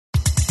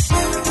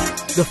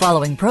The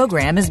following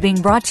program is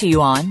being brought to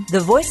you on the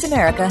Voice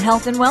America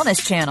Health and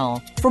Wellness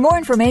Channel. For more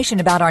information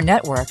about our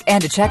network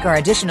and to check our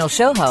additional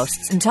show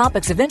hosts and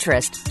topics of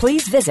interest,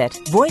 please visit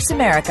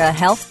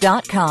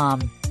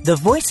voiceamericahealth.com. The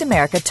Voice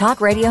America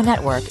Talk Radio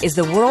Network is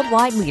the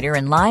worldwide leader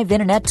in live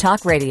Internet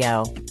talk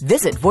radio.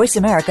 Visit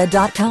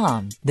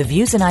voiceamerica.com. The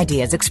views and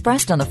ideas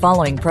expressed on the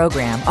following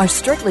program are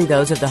strictly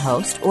those of the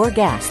host or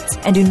guests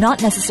and do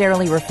not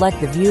necessarily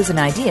reflect the views and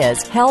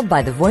ideas held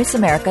by the Voice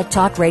America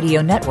Talk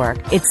Radio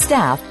Network, its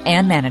staff,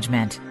 and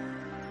management.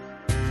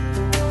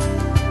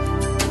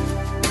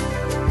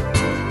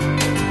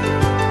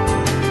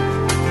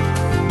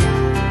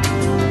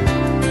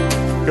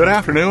 Good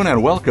afternoon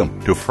and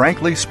welcome to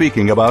Frankly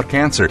Speaking About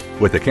Cancer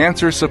with the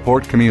Cancer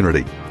Support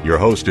Community. Your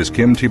host is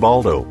Kim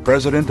Thibaldo,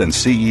 President and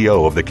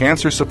CEO of the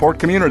Cancer Support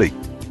Community.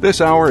 This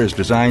hour is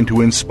designed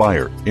to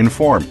inspire,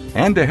 inform,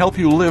 and to help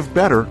you live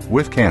better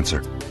with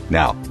cancer.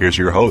 Now, here's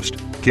your host,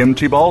 Kim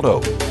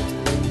Thibaldo.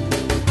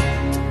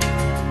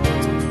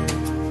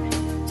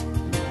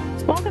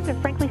 Welcome to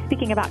Frankly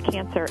Speaking About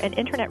Cancer, an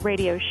internet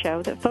radio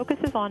show that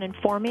focuses on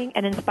informing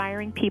and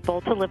inspiring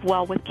people to live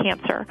well with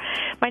cancer.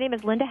 My name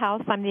is Linda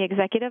House. I'm the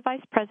Executive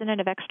Vice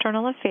President of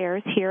External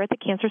Affairs here at the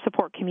Cancer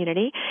Support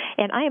Community,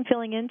 and I am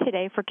filling in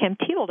today for Kim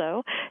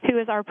Thibaldo, who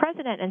is our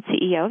President and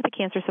CEO of the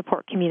Cancer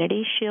Support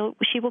Community.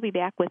 She will be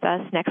back with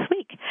us next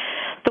week.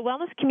 The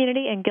Wellness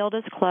Community and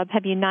Gilda's Club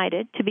have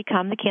united to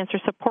become the Cancer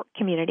Support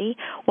Community,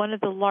 one of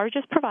the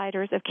largest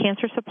providers of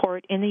cancer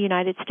support in the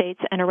United States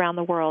and around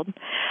the world.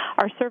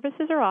 Our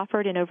services are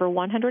offered in over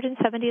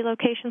 170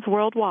 locations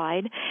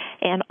worldwide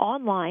and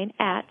online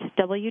at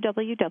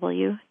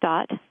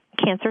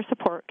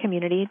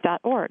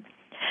www.cancersupportcommunity.org.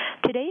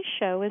 Today's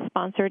show is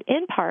sponsored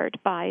in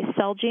part by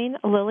Celgene,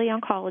 Lilly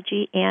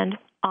Oncology, and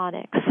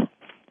Onyx.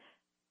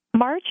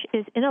 March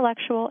is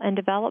Intellectual and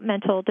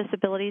Developmental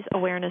Disabilities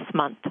Awareness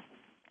Month.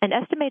 An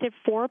estimated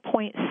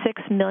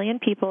 4.6 million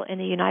people in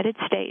the United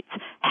States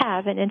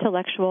have an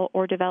intellectual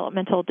or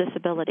developmental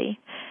disability.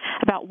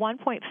 About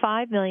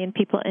 1.5 million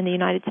people in the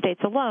United States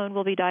alone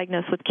will be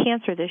diagnosed with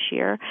cancer this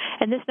year,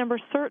 and this number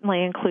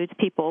certainly includes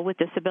people with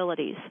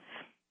disabilities.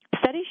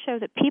 Studies show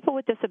that people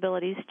with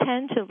disabilities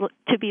tend to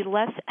be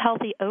less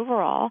healthy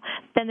overall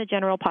than the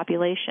general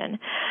population,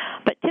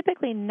 but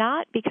typically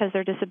not because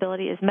their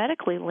disability is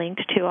medically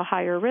linked to a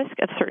higher risk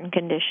of certain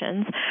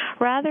conditions.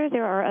 Rather,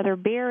 there are other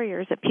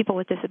barriers that people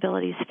with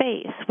disabilities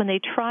face when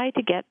they try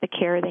to get the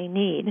care they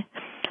need.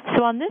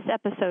 So on this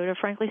episode of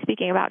Frankly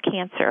Speaking About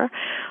Cancer,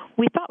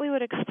 we thought we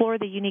would explore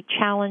the unique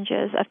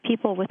challenges of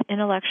people with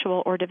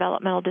intellectual or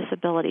developmental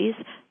disabilities,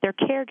 their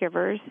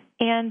caregivers,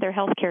 and their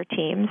healthcare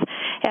teams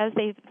as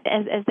they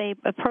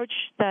approach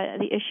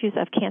the issues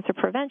of cancer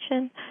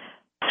prevention,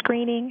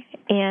 screening,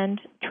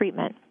 and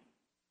treatment.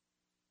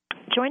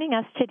 Joining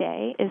us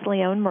today is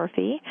Leone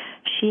Murphy.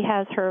 She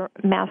has her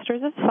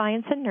Master's of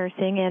Science in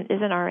Nursing and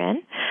is an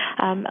RN.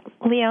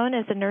 Leone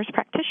is a nurse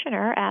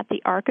practitioner at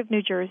the ARC of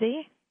New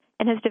Jersey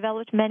and has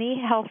developed many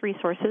health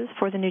resources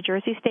for the New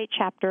Jersey State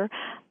chapter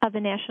of the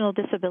National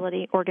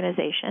Disability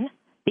Organization,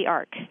 the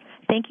ARC.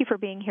 Thank you for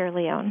being here,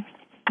 Leone.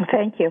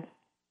 Thank you.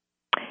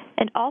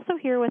 And also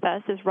here with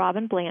us is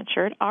Robin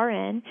Blanchard,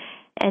 RN,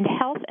 and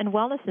Health and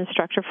Wellness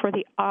Instructor for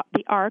the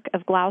ARC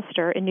of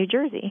Gloucester in New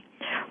Jersey.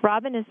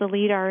 Robin is the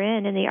lead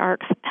RN in the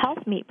ARC's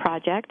Health Meet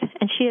Project,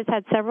 and she has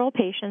had several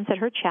patients at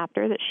her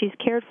chapter that she's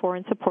cared for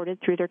and supported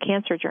through their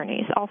cancer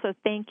journeys. Also,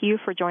 thank you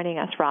for joining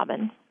us,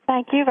 Robin.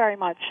 Thank you very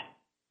much.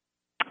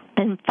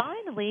 And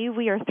finally,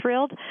 we are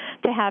thrilled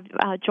to have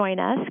join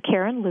us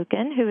Karen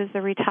Lucan, who is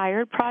the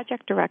retired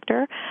project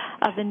director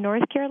of the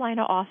North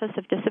Carolina Office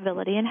of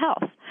Disability and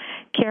Health.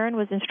 Karen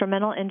was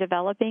instrumental in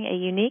developing a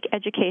unique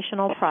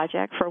educational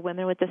project for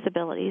women with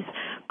disabilities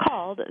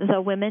called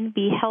the Women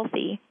Be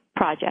Healthy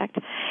Project,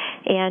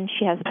 and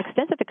she has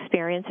extensive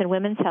experience in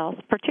women's health,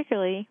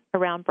 particularly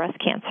around breast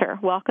cancer.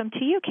 Welcome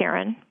to you,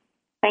 Karen.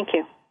 Thank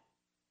you.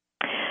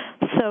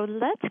 So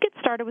let's get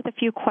started with a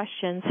few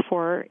questions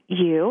for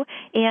you.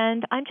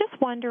 And I'm just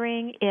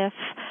wondering if,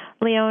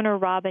 Leone or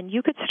Robin,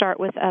 you could start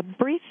with a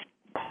brief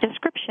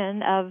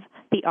description of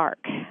the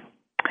ARC.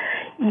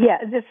 Yeah,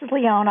 this is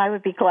Leone. I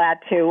would be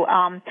glad to.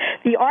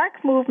 The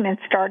ARC movement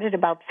started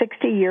about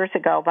 60 years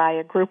ago by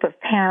a group of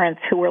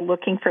parents who were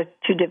looking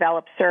to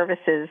develop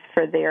services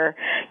for their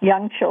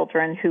young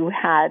children who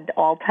had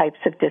all types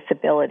of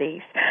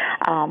disabilities.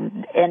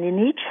 And in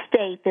each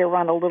state, they're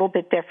run a little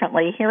bit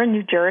differently. Here in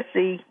New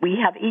Jersey,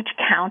 each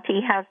county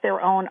has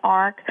their own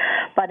ARC,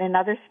 but in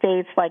other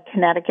states like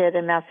Connecticut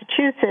and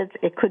Massachusetts,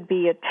 it could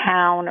be a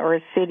town or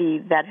a city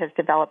that has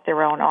developed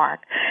their own ARC.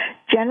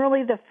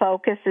 Generally, the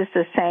focus is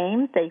the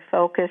same. They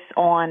focus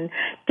on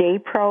day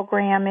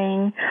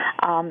programming,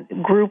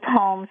 group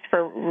homes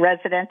for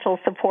residential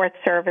support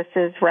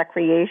services,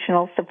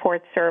 recreational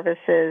support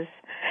services,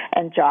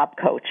 and job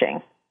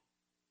coaching.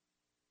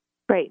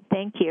 Great,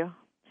 thank you.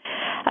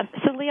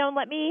 So, Leone,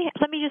 let me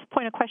just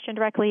point a question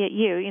directly at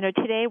you. You know,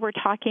 today we're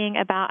talking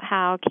about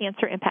how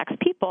cancer impacts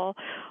people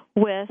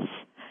with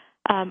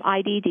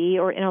IDD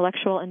or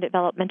intellectual and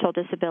developmental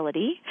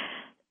disability.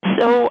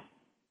 So,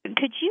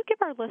 could you give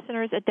our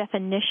listeners a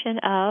definition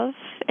of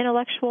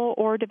intellectual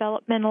or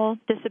developmental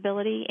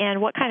disability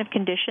and what kind of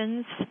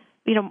conditions,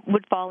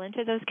 would fall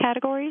into those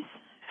categories?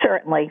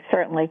 Certainly.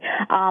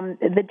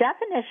 The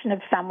definition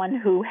of someone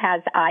who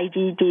has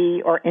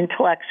IDD or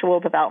intellectual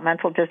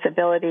developmental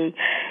disability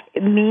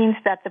means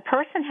that the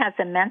person has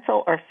a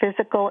mental or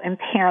physical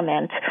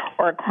impairment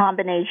or a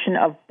combination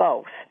of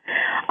both.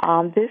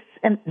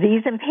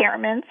 These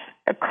impairments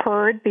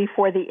occurred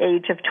before the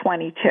age of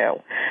 22.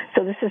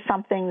 So this is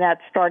something that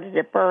started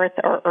at birth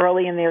or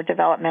early in their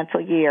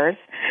developmental years.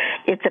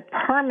 It's a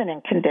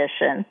permanent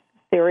condition.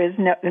 There is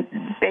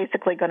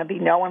basically going to be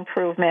no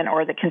improvement,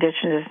 or the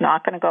condition is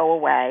not going to go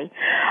away.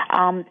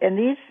 And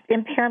these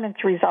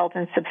impairments result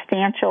in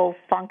substantial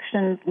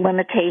function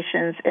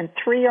limitations in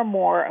 3 or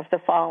more of the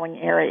following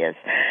areas.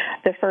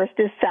 The first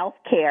is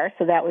self-care,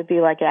 so that would be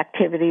like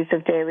activities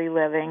of daily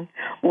living,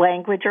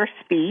 language or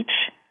speech,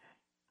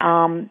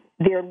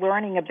 their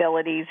learning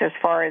abilities as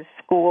far as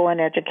school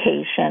and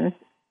education,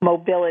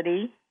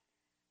 mobility,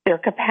 their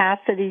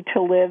capacity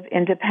to live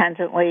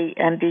independently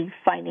and be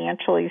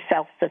financially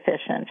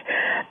self-sufficient.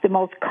 The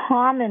most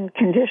common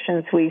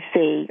conditions we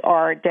see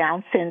are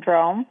Down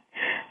syndrome,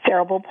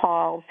 cerebral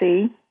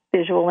palsy,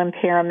 visual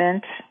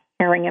impairment,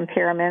 hearing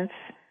impairments,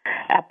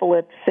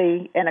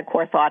 epilepsy, and, of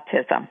course,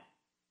 autism.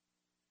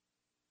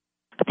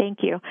 Thank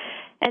you.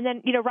 And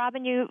then,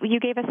 Robin, you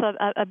gave us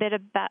a bit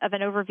of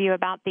an overview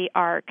about the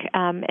ARC.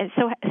 And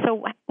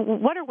so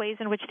what are ways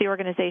in which the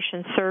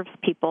organization serves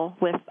people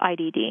with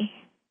IDD?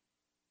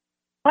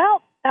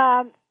 Well,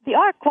 the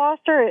ARC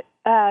Gloucester,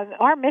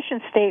 our mission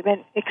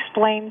statement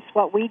explains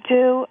what we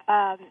do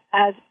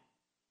as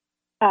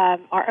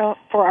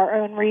for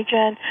our own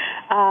region.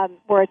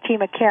 We're a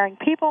team of caring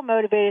people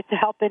motivated to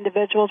help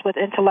individuals with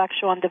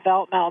intellectual and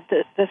developmental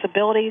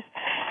disabilities.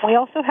 We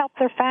also help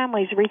their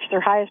families reach their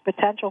highest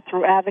potential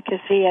through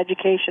advocacy,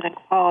 education, and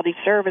quality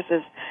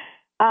services.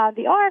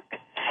 The ARC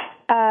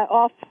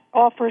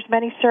offers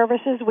many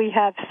services. We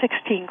have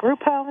 16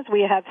 group homes.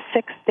 We have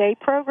 6-day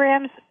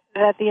programs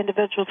that the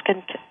individuals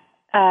can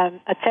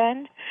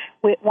attend.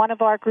 One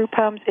of our group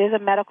homes is a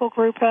medical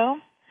group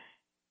home,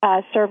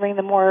 serving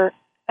the more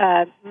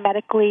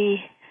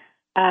medically,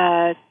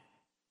 I'm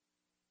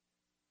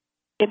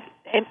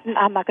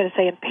not going to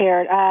say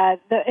impaired,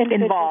 the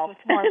individuals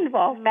with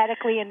more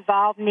medically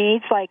involved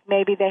needs, like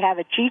maybe they have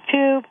a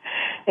G-tube,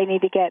 they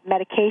need to get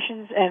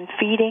medications and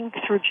feeding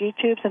through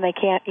G-tubes and they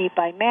can't eat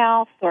by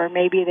mouth, or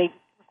maybe they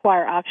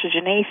require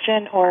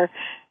oxygenation or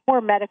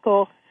more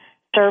medical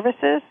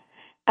services.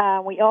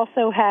 We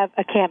also have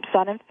a Camp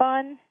Sun and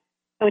Fun,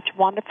 which is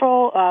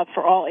wonderful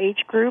for all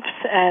age groups,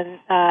 and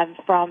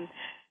from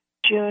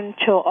June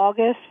till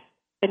August,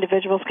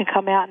 individuals can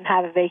come out and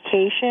have a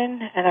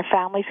vacation, and their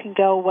families can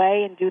go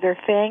away and do their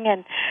thing,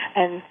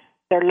 and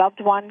their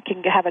loved one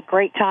can have a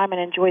great time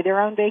and enjoy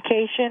their own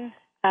vacation.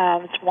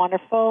 It's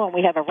wonderful, and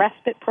we have a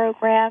respite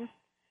program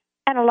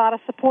and a lot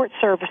of support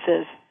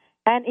services,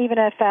 and even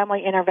a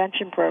family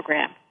intervention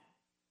program.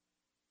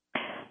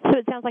 So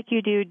it sounds like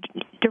you do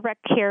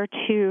direct care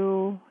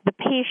to the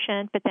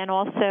patient, but then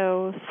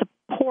also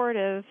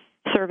supportive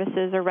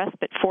services or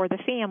respite for the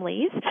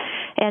families,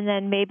 and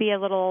then maybe a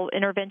little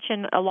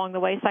intervention along the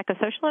way,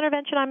 psychosocial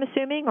intervention, I'm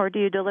assuming, or do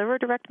you deliver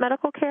direct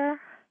medical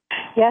care?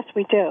 Yes,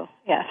 we do,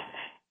 yes.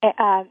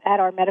 At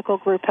our medical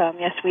group home,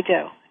 yes, we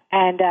do.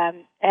 And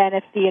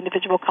if the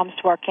individual comes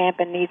to our camp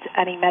and needs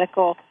any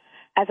medical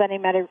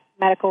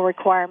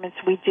requirements,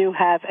 we do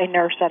have a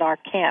nurse at our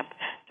camp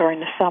during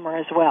the summer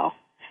as well.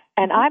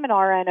 And I'm an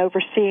RN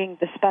overseeing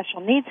the Special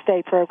Needs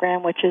Day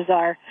program, which is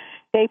our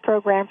day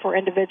program for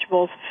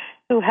individuals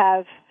who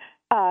have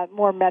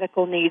more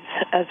medical needs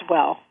as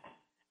well.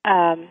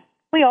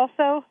 We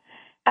also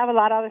have a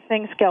lot of other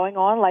things going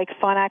on, like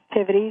fun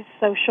activities,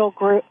 social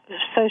groups,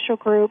 social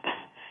club,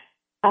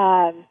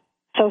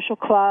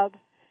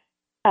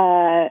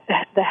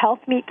 the Health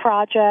Meet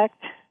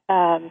Project.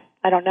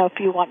 I don't know if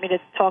you want me to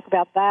talk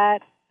about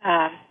that.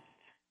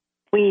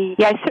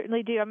 Yeah, I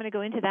certainly do. I'm going to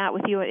go into that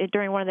with you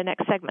during one of the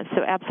next segments,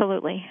 so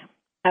absolutely.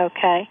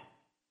 Okay.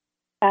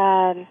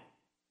 Do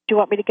you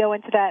want me to go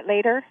into that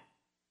later?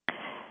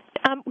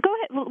 Go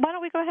ahead. Why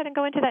don't we go ahead and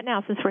go into that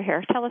now since we're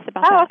here? Tell us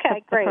about that. Oh,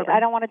 okay, great.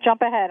 I don't want to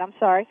jump ahead. I'm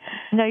sorry.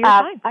 No, you're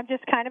fine. I'm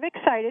just kind of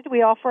excited.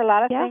 We offer a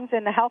lot of things,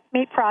 and the Health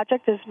Meet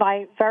Project is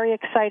my very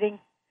exciting.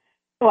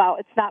 Well,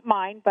 it's not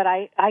mine, but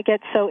I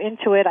get so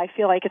into it, I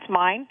feel like it's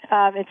mine.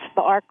 It's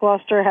the ARC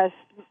Gloucester has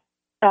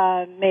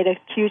made a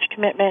huge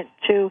commitment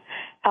to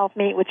Health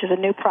Meet, which is a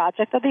new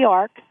project of the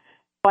ARC,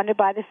 funded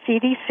by the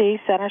CDC,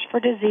 Centers for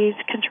Disease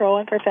Control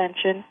and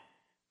Prevention.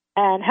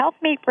 And Health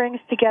Meet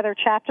brings together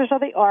chapters of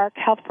the ARC,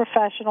 health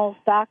professionals,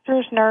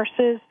 doctors,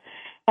 nurses,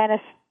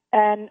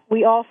 and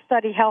we all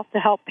study health to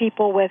help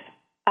people with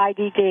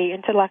IDD,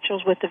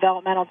 intellectuals with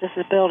developmental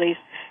disabilities,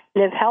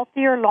 live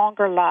healthier,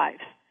 longer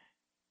lives.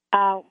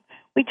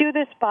 We do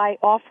this by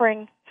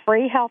offering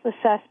free health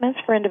assessments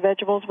for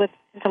individuals with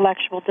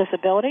intellectual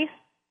disabilities.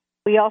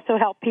 We also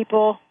help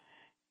people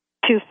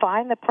to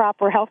find the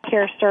proper health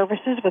care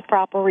services with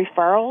proper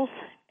referrals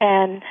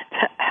and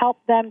to help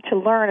them to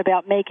learn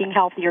about making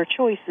healthier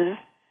choices.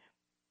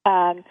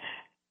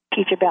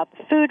 Teach about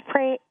the food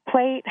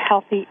plate,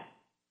 healthy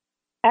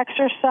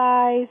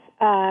exercise.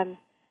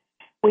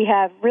 We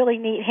have really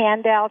neat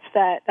handouts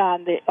that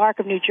the ARC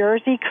of New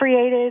Jersey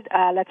created.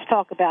 Let's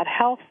talk about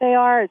health they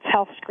are. It's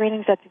health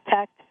screenings that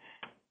detect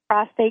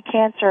prostate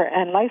cancer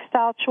and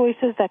lifestyle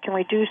choices that can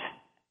reduce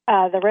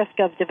the risk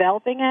of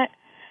developing it.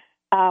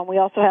 We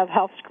also have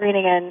health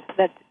screening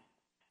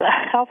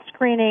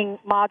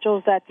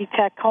modules that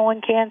detect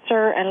colon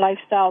cancer and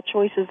lifestyle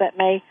choices that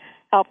may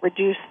help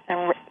reduce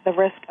the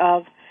risk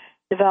of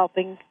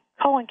developing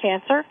colon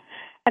cancer,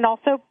 and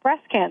also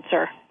breast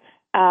cancer.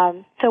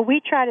 So we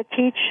try to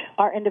teach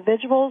our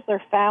individuals,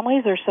 their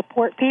families, their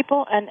support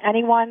people, and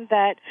anyone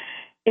that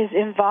is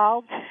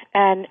involved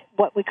in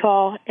what we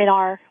call in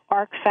our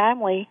ARC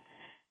family,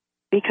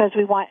 because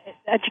we want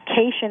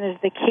education is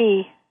the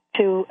key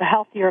to a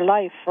healthier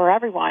life for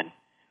everyone.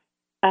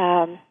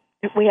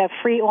 We have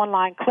free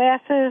online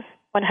classes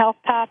on health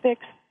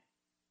topics.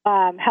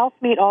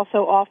 HealthMeet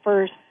also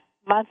offers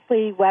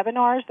monthly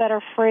webinars that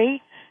are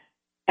free,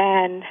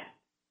 and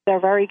they're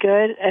very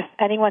good. If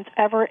anyone's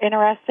ever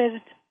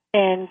interested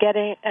in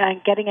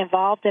getting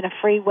involved in a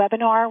free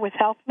webinar with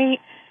HealthMeet,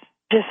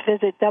 just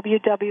visit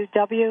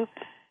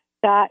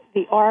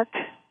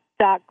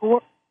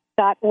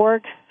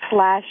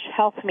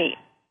www.thearc.org/healthmeet,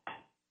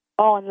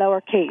 all in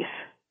lowercase.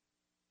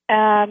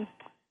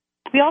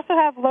 We also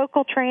have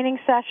local training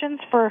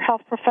sessions for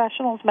health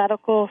professionals,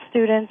 medical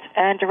students,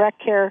 and direct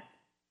care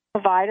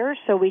providers,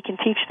 so we can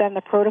teach them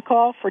the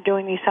protocol for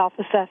doing these health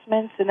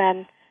assessments, and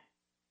then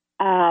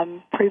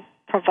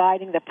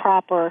providing the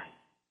proper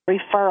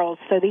referrals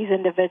so these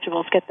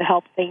individuals get the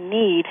help they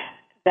need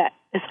that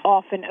is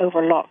often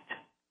overlooked.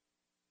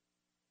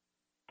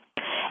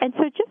 And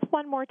so just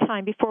one more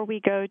time before we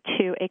go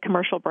to a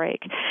commercial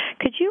break,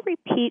 could you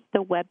repeat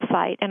the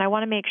website? And I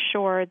want to make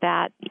sure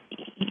that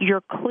you're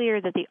clear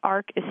that the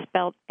ARC is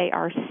spelled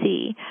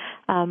A-R-C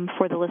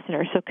for the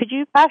listeners. So could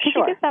you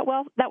sure. give that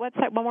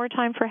website one more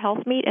time for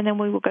HealthMeet, and then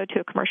we will go to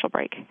a commercial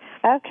break.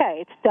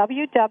 Okay, it's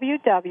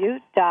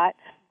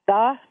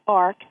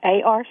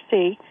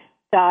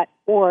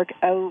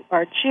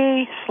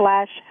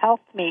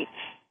www.thearc.org/healthmeet.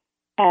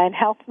 And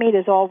HealthMeet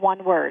is all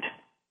one word,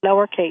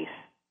 lowercase.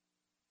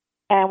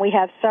 And we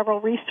have several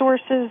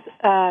resources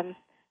that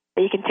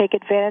you can take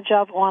advantage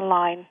of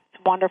online.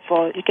 It's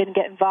wonderful. You can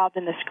get involved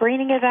in the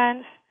screening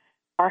events,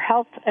 our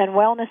health and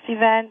wellness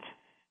events,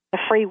 the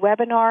free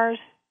webinars,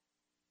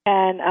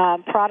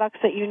 and products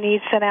that you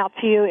need sent out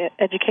to you,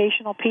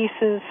 educational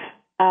pieces,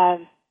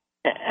 and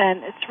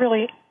it's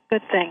really a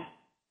good thing.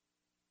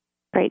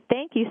 Great.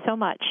 Thank you so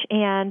much.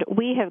 And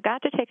we have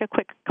got to take a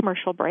quick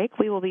commercial break.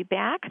 We will be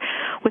back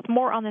with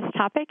more on this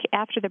topic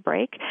after the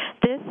break.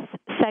 This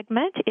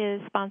segment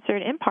is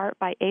sponsored in part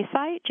by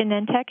Eisai,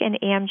 Genentech, and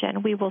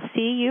Amgen. We will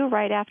see you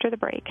right after the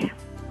break.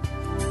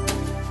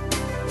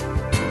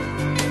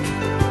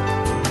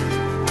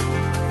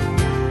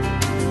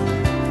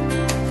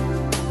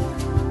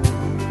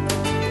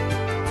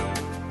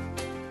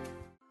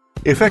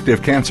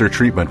 Effective cancer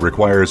treatment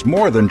requires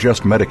more than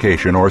just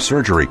medication or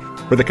surgery.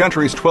 For the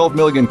country's 12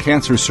 million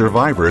cancer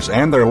survivors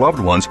and their loved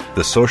ones,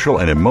 the social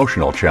and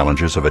emotional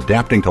challenges of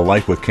adapting to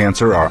life with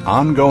cancer are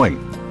ongoing.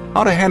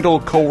 How to handle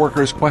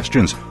coworkers'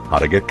 questions, how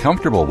to get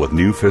comfortable with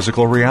new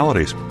physical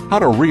realities, how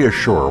to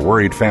reassure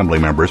worried family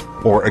members,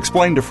 or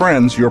explain to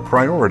friends your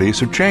priorities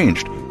have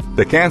changed.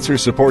 The Cancer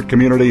Support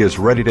Community is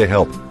ready to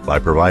help by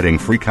providing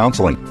free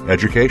counseling,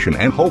 education,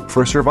 and hope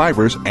for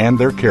survivors and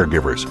their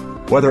caregivers.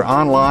 Whether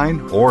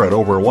online or at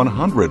over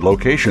 100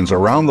 locations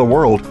around the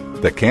world,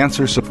 the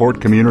Cancer Support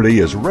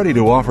Community is ready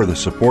to offer the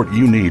support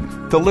you need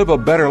to live a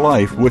better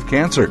life with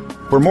cancer.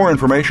 For more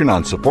information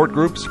on support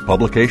groups,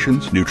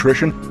 publications,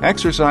 nutrition,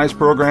 exercise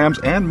programs,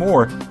 and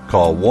more,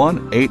 call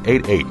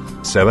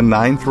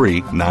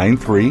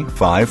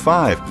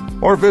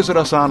 1-888-793-9355 or visit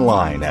us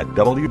online at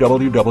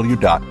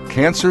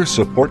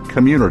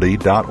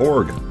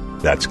www.cancersupportcommunity.org.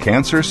 That's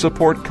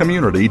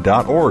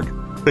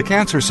cancersupportcommunity.org. The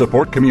Cancer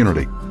Support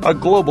Community, a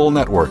global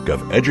network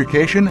of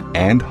education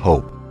and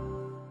hope.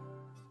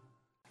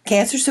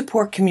 Cancer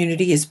Support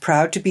Community is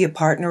proud to be a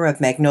partner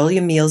of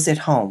Magnolia Meals at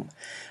Home,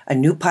 a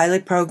new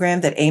pilot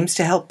program that aims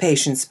to help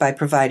patients by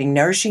providing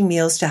nourishing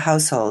meals to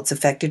households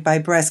affected by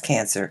breast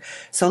cancer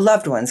so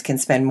loved ones can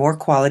spend more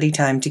quality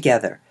time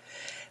together.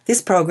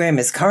 This program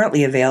is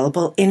currently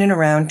available in and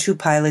around 2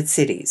 pilot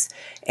cities,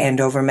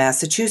 Andover,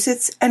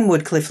 Massachusetts, and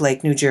Woodcliff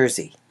Lake, New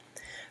Jersey.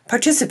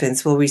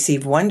 Participants will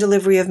receive 1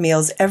 delivery of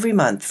meals every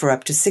month for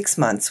up to 6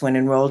 months when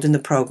enrolled in the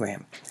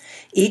program.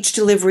 Each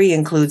delivery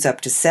includes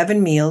up to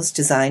 7 meals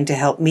designed to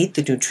help meet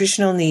the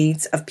nutritional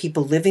needs of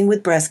people living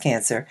with breast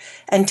cancer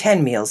and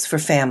 10 meals for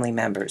family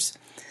members.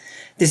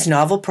 This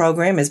novel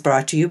program is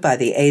brought to you by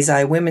the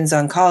Eisai Women's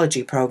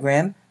Oncology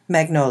Program,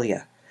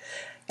 Magnolia,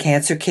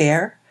 Cancer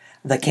Care,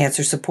 the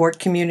Cancer Support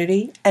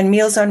Community, and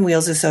Meals on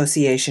Wheels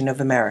Association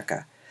of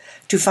America.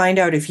 To find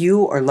out if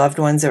you or loved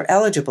ones are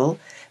eligible,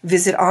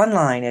 visit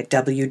online at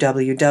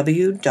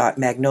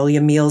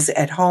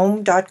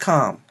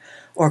www.magnoliamealsathome.com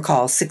or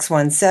call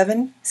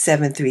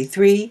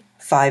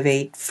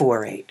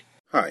 617-733-5848.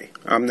 Hi,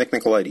 I'm Nick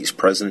Nicolaides,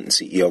 President and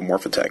CEO of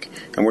Morphotek,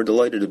 and we're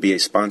delighted to be a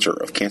sponsor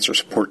of Cancer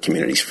Support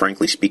Community's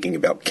Frankly Speaking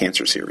About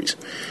Cancer series.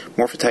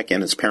 Morphotek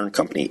and its parent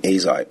company,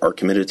 Eisai, are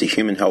committed to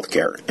human health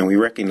care, and we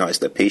recognize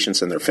that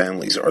patients and their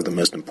families are the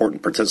most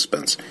important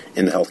participants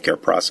in the healthcare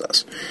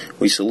process.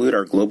 We salute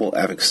our global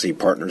advocacy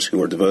partners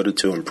who are devoted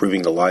to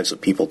improving the lives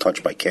of people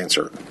touched by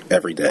cancer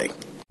every day.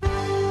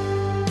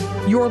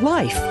 Your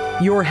life,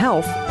 your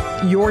health,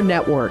 your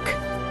network.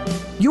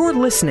 You're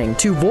listening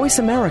to Voice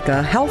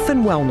America Health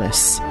and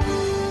Wellness.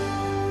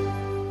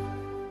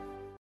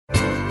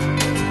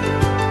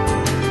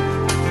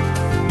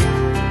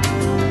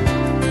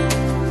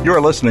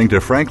 You're listening to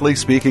Frankly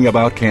Speaking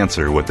About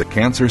Cancer with the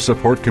Cancer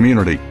Support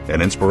Community,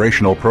 an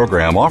inspirational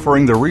program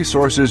offering the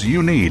resources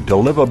you need to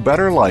live a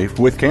better life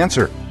with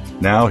cancer.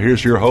 Now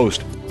here's your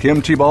host,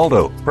 Kim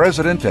Thiboldeaux,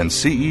 President and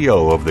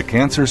CEO of the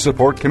Cancer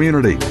Support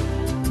Community.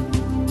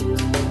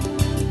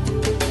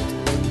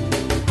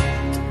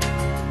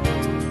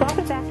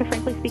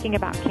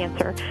 About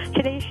cancer.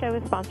 Today's show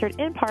is sponsored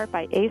in part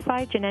by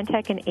Eisai,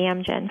 Genentech, and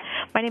Amgen.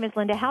 My name is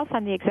Linda House.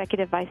 I'm the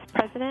Executive Vice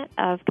President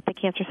of the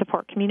Cancer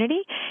Support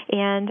Community,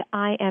 and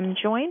I am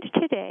joined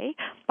today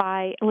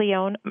by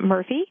Leone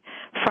Murphy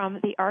from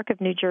the ARC of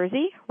New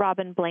Jersey,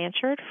 Robin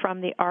Blanchard from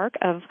the ARC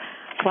of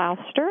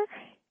Gloucester,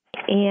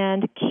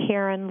 and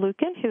Karen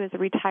Lucan, who is a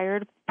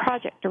retired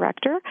project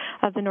director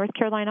of the North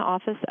Carolina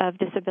Office of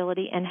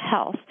Disability and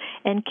Health.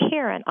 And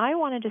Karen, I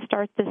wanted to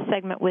start this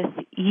segment with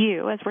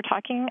you as we're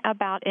talking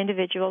about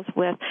individuals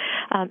with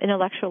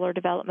intellectual or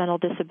developmental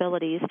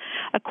disabilities.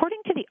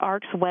 According to the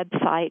ARC's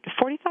website,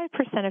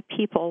 45% of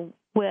people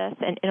with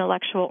an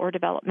intellectual or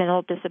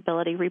developmental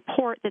disability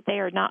report that they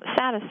are not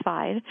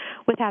satisfied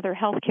with how their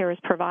health care is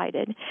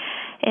provided.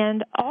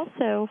 And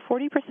also,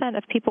 40%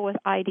 of people with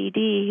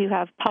IDD who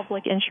have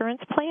public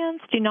insurance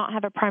plans do not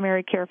have a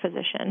primary care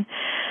physician.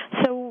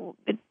 So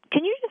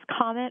can you just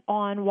comment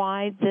on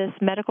why this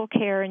medical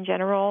care in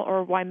general,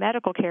 or why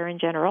medical care in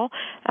general,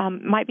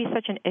 might be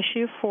such an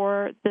issue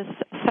for this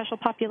special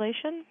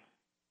population?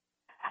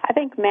 I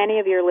think many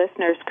of your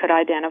listeners could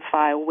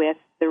identify with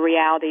the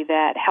reality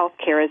that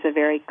healthcare is a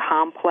very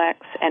complex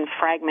and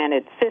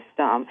fragmented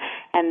system,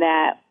 and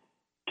that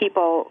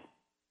people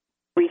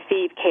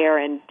receive care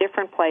in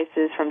different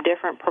places from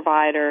different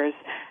providers,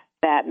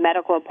 that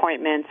medical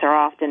appointments are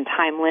often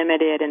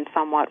time-limited and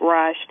somewhat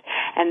rushed,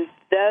 and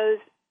those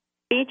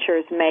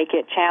features make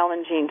it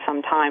challenging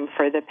sometimes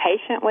for the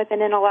patient with an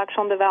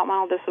intellectual and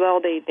developmental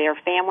disability, their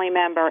family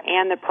member,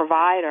 and the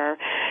provider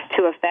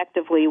to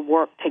effectively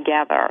work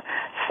together.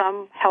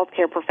 Some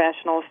healthcare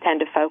professionals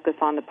tend to focus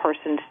on the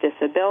person's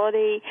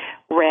disability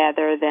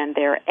rather than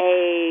their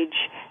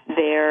age,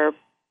 their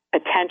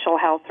potential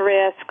health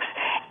risks,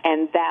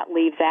 and that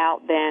leaves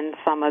out then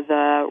some of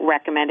the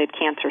recommended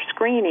cancer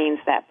screenings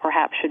that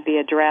perhaps should be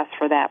addressed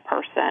for that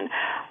person.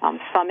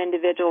 Some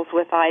individuals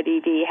with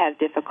IDD have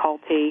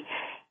difficulty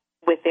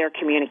with their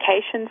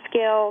communication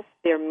skills.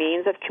 Their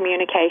means of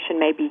communication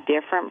may be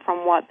different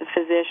from what the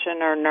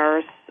physician or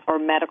nurse or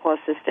medical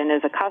assistant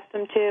is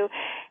accustomed to,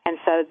 and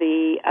so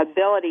the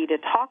ability to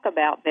talk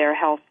about their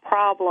health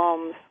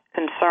problems,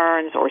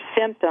 concerns, or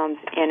symptoms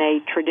in a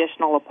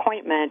traditional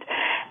appointment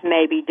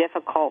may be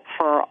difficult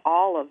for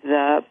all of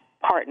the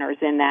partners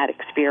in that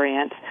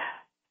experience.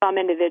 Some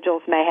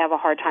individuals may have a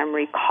hard time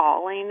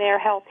recalling their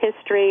health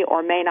history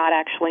or may not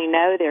actually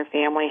know their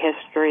family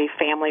history,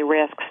 family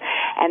risks,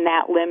 and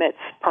that limits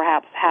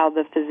perhaps how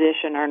the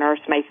physician or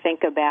nurse may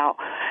think about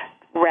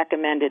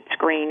recommended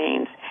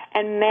screenings.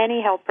 And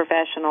many health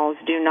professionals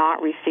do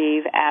not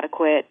receive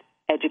adequate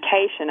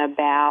education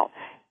about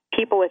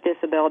people with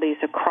disabilities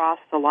across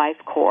the life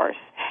course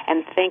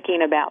and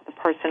thinking about the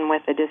person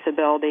with a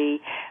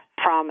disability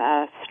from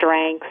a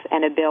strengths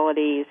and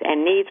abilities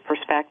and needs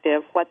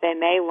perspective. What they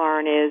may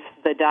learn is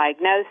the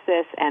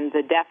diagnosis and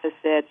the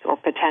deficits or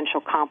potential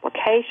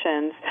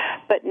complications,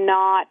 but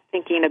not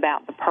thinking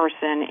about the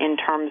person in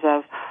terms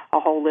of a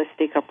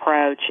holistic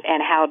approach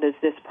and how does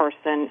this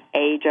person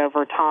age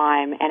over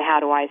time and how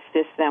do I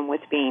assist them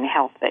with being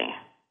healthy.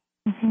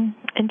 Mm-hmm.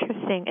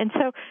 Interesting. And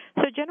so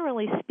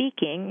generally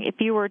speaking, if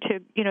you were to,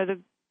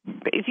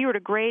 if you were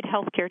to grade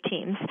healthcare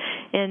teams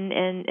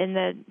in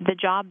the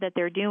job that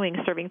they're doing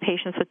serving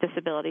patients with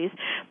disabilities,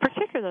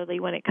 particularly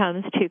when it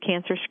comes to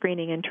cancer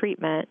screening and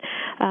treatment,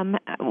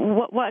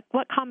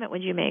 what comment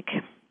would you make?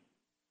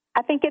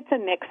 I think it's a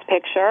mixed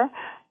picture.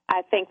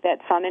 I think that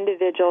some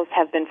individuals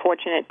have been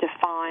fortunate to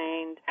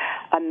find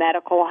a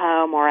medical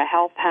home or a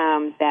health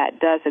home that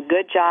does a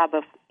good job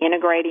of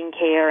integrating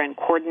care and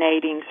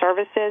coordinating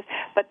services,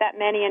 but that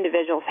many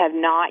individuals have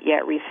not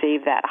yet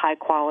received that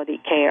high-quality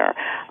care.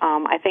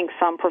 I think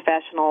some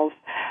professionals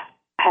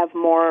have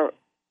more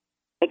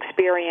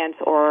experience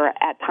or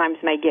at times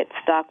may get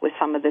stuck with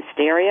some of the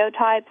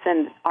stereotypes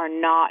and are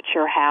not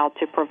sure how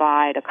to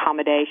provide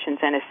accommodations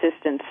and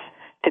assistance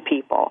to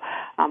people.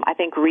 I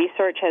think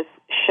research has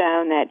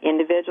shown that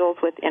individuals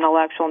with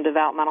intellectual and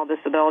developmental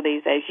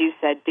disabilities, as you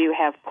said, do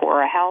have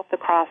poorer health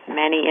across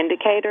many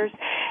indicators,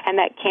 and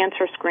that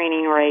cancer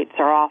screening rates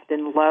are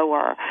often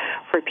lower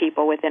for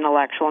people with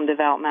intellectual and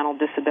developmental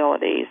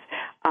disabilities.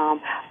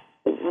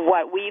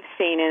 What we've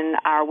seen in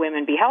our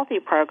Women Be Healthy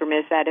program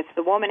is that if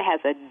the woman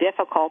has a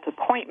difficult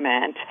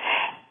appointment,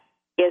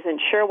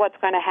 isn't sure what's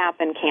going to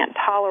happen, can't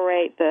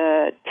tolerate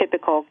the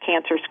typical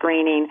cancer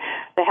screening,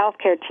 the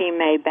healthcare team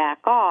may back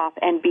off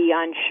and be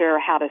unsure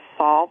how to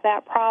solve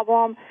that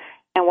problem.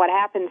 And what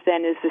happens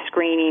then is the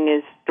screening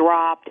is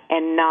dropped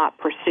and not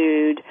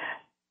pursued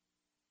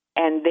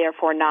and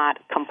therefore not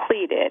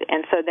completed.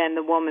 And so then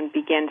the woman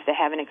begins to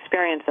have an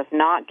experience of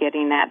not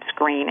getting that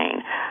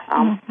screening.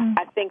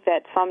 I think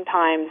that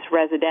sometimes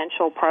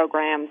residential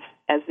programs,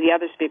 as the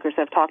other speakers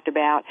have talked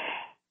about,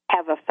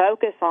 have a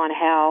focus on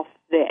health,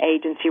 the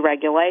agency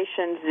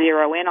regulations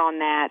zero in on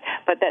that,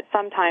 but that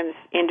sometimes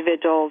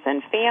individuals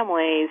and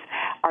families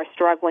are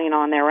struggling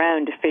on their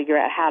own to figure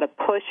out how to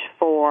push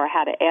for,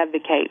 how to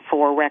advocate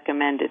for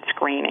recommended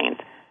screenings.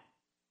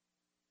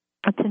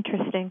 That's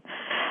interesting.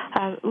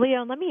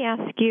 Leon, let me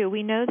ask you,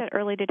 we know that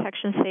early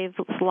detection saves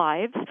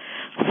lives.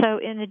 So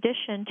in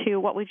addition to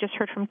what we've just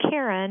heard from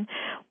Karen,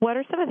 what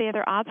are some of the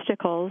other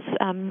obstacles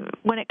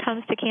when it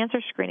comes to cancer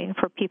screening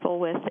for people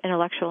with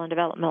intellectual and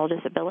developmental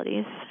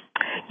disabilities?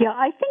 Yeah,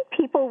 I think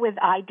people with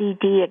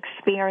IDD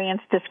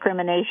experience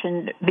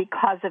discrimination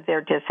because of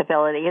their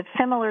disability. It's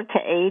similar to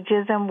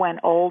ageism when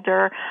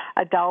older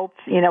adults,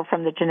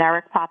 from the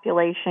generic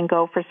population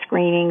go for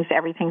screenings.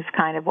 Everything's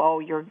kind of,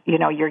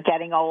 you're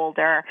getting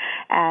older,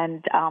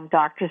 and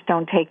doctors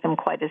don't take them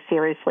quite as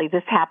seriously.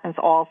 This happens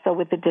also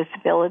with the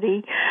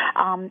disability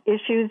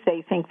issues.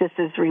 They think this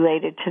is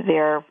related to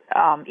their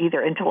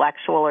either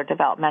intellectual or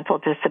developmental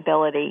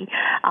disability.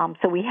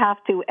 So we have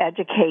to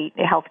educate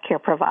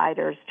healthcare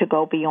providers to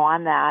go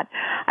beyond that.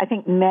 I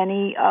think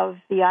many of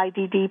the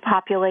IDD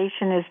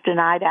population is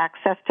denied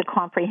access to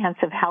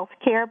comprehensive health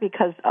care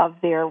because of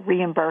their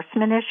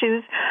reimbursement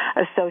issues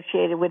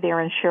associated with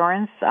their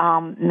insurance.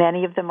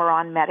 Many of them are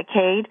on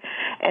Medicaid,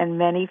 and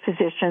many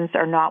physicians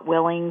are not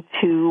willing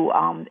to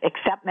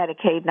accept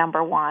Medicaid,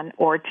 number one,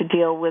 or to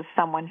deal with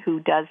someone who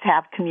does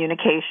have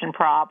communication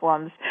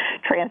problems,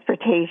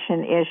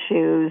 transportation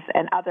issues,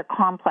 and other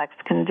complex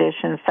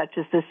conditions such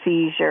as the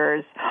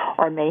seizures,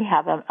 or may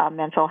have a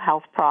mental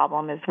health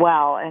problem as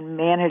well, and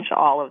manage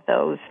all of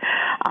those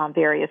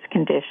various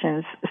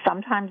conditions.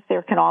 Sometimes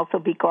there can also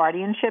be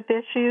guardianship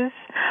issues.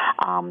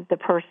 The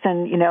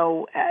person,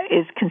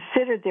 is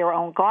considered their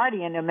own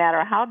guardian no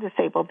matter how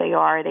disabled they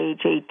are at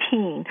age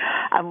 18,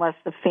 unless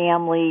the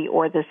family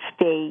or the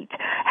state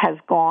has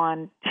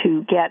gone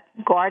to get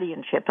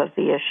guardianship of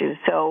the issue.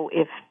 So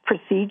if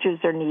procedures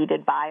are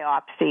needed,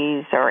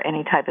 biopsies or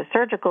any type of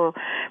surgical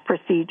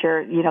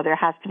procedure, there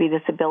has to be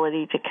this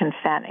ability to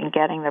consent and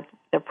getting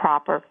the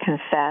proper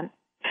consent.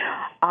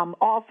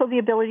 Also the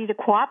ability to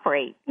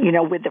cooperate,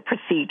 with the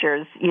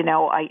procedures.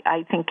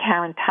 I think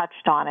Karen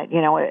touched on it.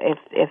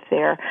 If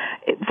they're,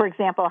 for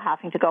example,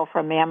 having to go for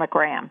a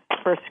mammogram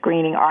for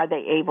screening, are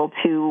they able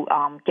to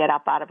get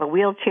up out of a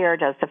wheelchair?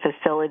 Does the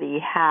facility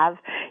have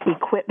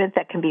equipment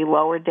that can be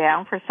lowered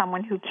down for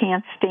someone who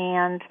can't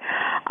stand?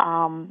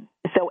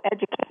 So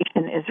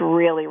education is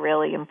really,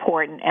 really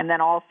important. And then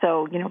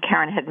also,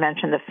 Karen had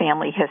mentioned the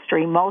family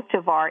history. Most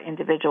of our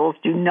individuals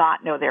do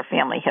not know their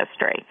family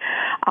history.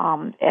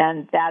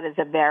 And that is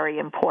a very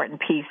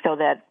important piece so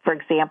that, for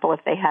example, if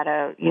they had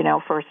a,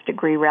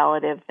 first-degree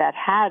relative that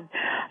had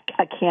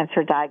a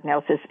cancer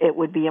diagnosis, it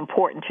would be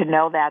important to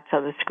know that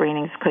so the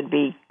screenings could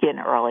begin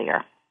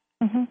earlier.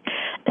 Mm-hmm.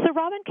 So,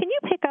 Robin, can you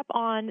pick up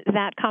on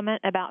that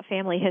comment about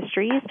family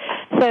histories?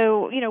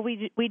 So,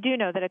 we do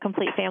know that a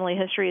complete family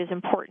history is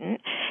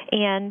important.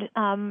 And,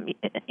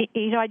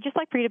 I'd just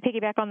like for you to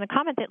piggyback on the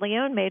comment that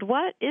Leon made.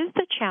 What is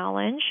the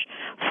challenge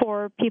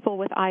for people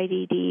with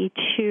IDD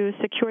to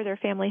secure their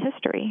family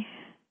history?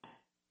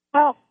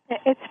 Well,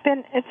 it's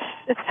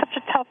such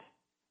a tough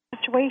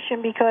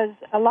situation because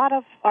a lot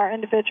of our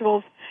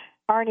individuals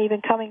aren't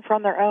even coming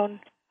from their own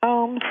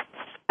homes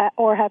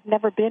or have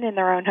never been in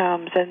their own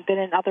homes and been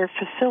in other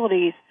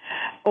facilities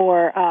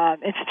or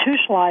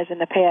institutionalized in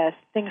the past,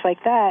 things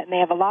like that, and they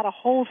have a lot of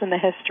holes in the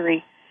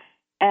history.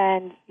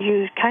 And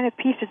you kind of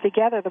piece it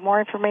together. The more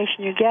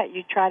information you get,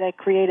 you try to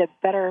create a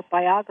better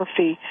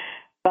biography,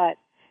 but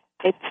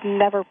it's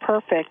never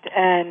perfect,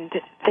 and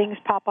things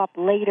pop up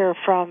later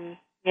from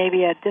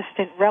maybe a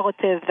distant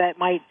relative that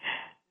might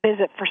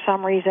visit for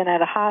some reason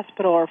at a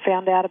hospital or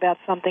found out about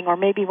something, or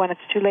maybe when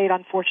it's too late,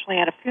 unfortunately,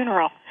 at a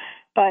funeral.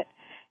 But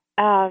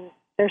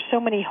there's so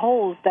many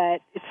holes that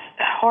it's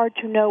hard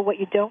to know what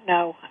you don't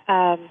know,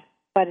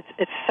 but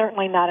it's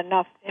certainly not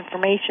enough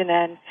information,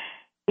 and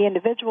the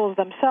individuals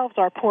themselves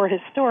are poor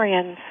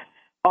historians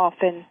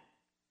often,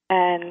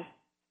 and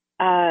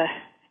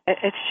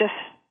it's just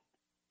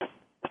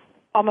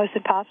almost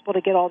impossible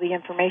to get all the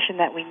information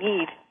that we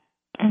need.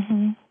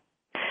 Mm-hmm.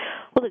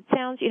 Well, it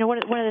sounds, one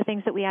of the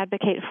things that we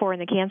advocate for in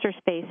the cancer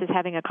space is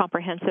having a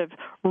comprehensive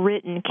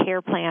written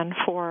care plan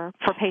for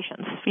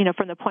patients,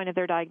 from the point of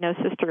their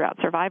diagnosis throughout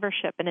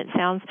survivorship. And it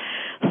sounds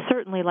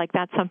certainly like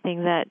that's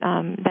something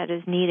that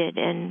is needed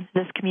in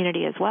this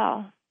community as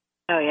well.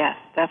 Oh, yes,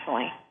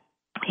 definitely.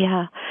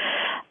 Yeah.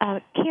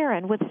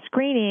 Karen, with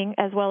screening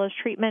as well as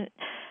treatment,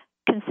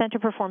 consent to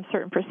perform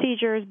certain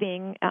procedures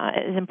being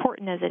as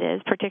important as it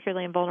is,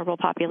 particularly in vulnerable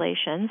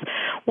populations,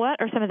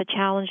 what are some of the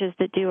challenges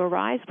that do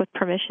arise with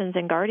permissions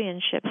and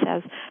guardianships,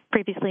 as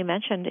previously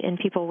mentioned, in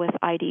people with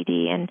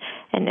IDD,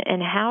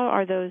 and how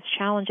are those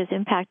challenges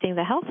impacting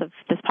the health of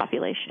this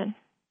population?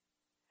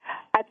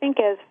 I think,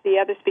 as the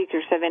other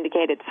speakers have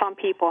indicated, some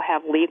people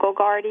have legal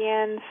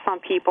guardians, some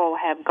people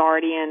have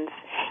guardians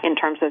in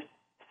terms of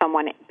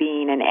someone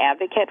being an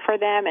advocate for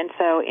them, and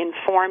so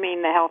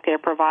informing the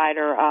healthcare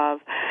provider of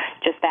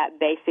just that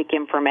basic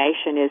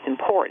information is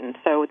important,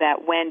 so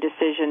that when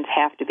decisions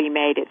have to be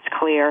made, it's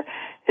clear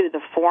who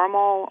the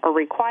formal or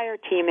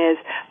required team is.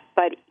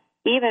 But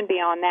even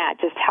beyond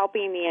that, just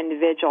helping the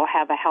individual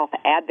have a health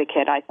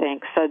advocate, I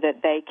think, so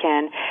that they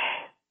can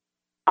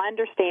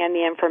understand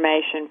the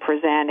information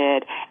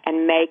presented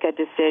and make a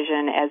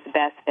decision as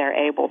best they're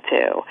able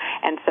to.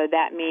 And so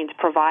that means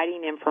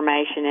providing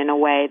information in a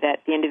way that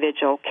the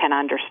individual can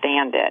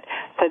understand it,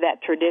 so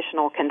that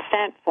traditional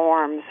consent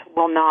forms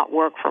will not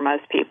work for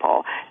most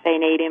people. They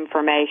need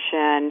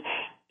information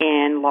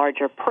in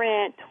larger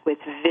print, with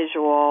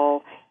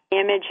visual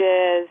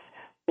images,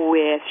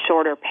 with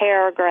shorter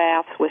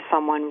paragraphs, with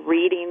someone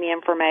reading the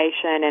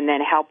information and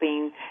then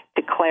helping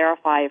to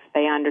clarify if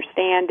they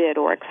understand it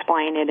or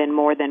explain it in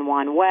more than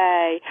one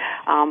way.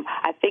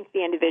 I think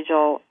the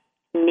individual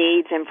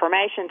needs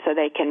information so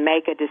they can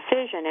make a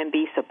decision and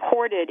be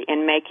supported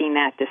in making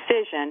that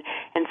decision.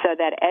 And so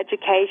that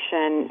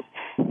education,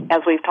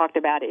 as we've talked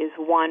about, is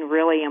one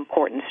really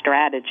important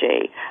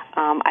strategy.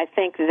 I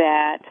think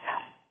that,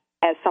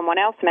 as someone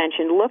else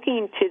mentioned,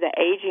 looking to the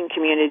aging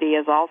community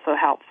is also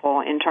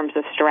helpful in terms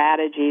of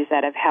strategies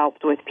that have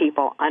helped with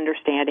people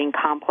understanding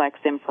complex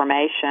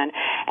information,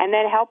 and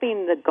then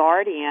helping the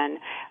guardian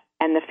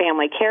and the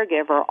family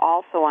caregiver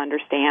also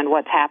understand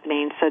what's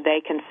happening so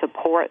they can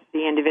support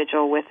the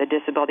individual with a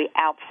disability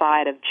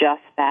outside of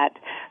just that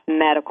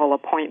medical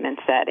appointment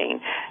setting,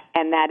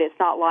 and that it's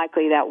not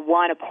likely that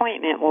one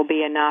appointment will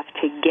be enough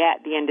to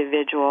get the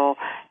individual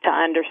to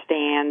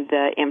understand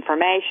the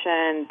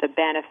information, the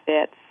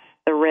benefits,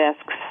 the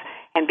risks,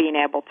 and being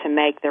able to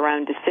make their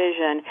own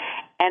decision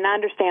and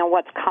understand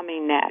what's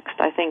coming next.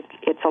 I think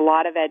it's a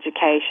lot of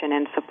education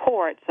and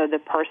support so the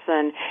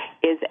person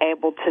is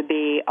able to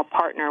be a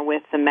partner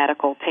with the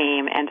medical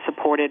team and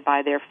supported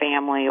by their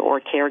family or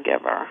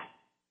caregiver.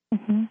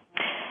 Mm-hmm.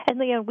 And,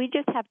 Leon, we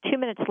just have 2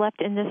 minutes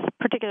left in this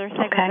particular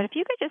segment, but if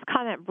you could just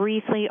comment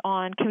briefly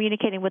on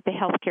communicating with the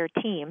healthcare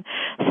team.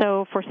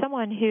 So for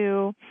someone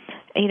who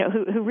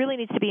really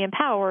needs to be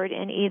empowered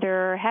in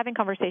either having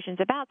conversations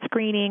about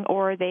screening,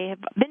 or they have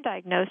been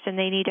diagnosed and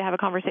they need to have a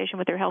conversation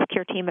with their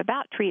healthcare team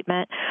about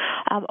treatment,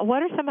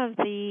 what are some of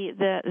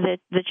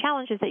the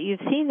challenges that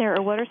you've seen there,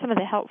 or what are some of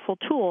the helpful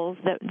tools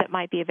that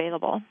might be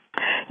available?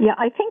 Yeah,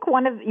 I think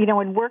one of,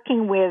 in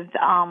working with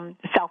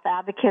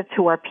self-advocates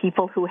who are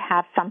people who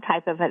have some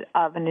type of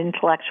an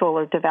intellectual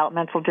or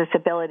developmental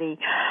disability,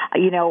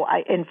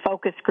 in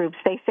focus groups,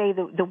 they say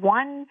the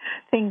one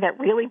thing that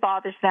really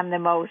bothers them the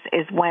most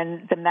is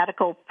when the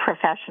medical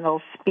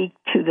professionals speak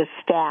to the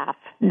staff,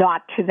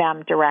 not to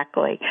them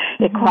directly.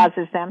 It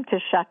causes them to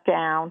shut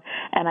down,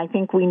 and I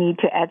think we need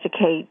to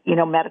educate,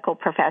 medical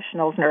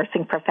professionals,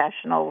 nursing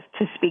professionals,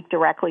 to speak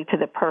directly to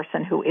the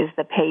person who is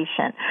the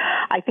patient.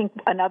 I think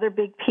another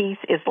big piece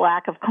is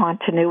lack of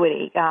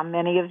continuity.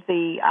 Many of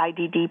the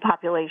IDD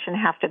population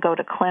have to go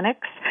to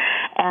clinics,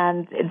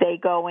 and they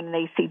go and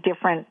they see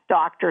different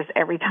doctors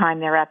every time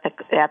they're at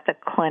the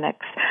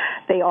clinics.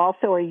 They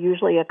also are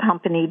usually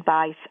accompanied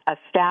by a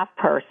staff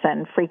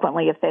person,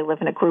 frequently if they live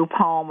in a group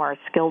home or a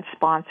skilled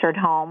sponsored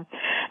home,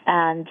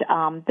 and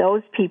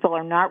those people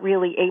are not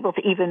really able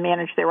to even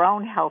manage their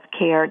own health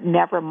care,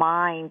 never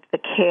mind the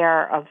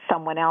care of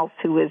someone else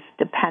who is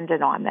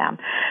dependent on them.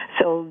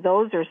 So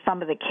those are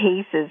some of the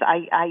cases.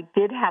 I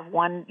did have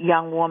one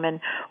young woman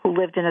who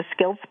lived in a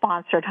skilled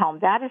sponsored home.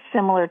 That is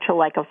similar to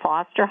like a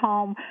foster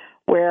home,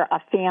 where a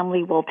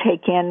family will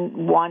take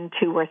in 1,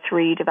 2, or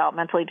 3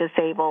 developmentally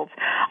disabled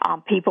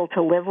people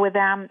to live with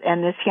them,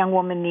 and this young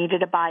woman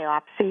needed a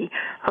biopsy.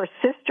 Her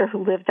sister,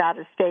 who lived out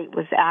of state,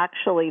 was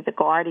actually the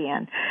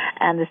guardian,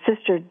 and the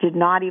sister did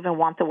not even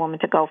want the woman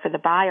to go for the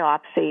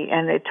biopsy,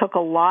 and it took a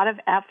lot of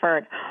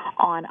effort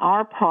on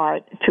our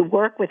part to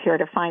work with her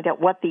to find out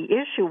what the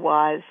issue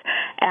was,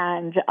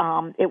 and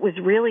it was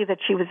really that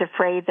she was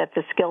afraid that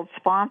the skilled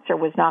sponsor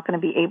was not going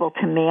to be able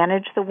to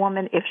manage the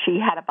woman if she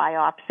had a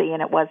biopsy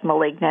and it was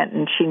malignant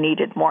and she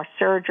needed more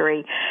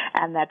surgery,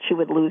 and that she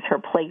would lose her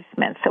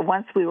placement. So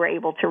once we were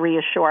able to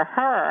reassure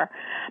her,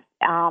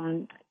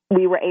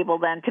 we were able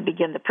then to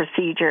begin the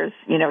procedures,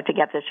 to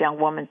get this young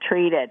woman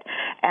treated.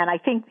 And I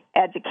think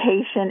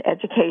education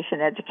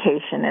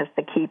is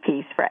the key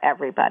piece for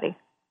everybody.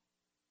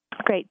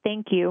 Great,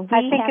 thank you.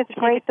 I think it's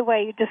great the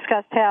way you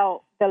discussed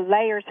how the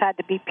layers had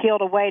to be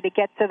peeled away to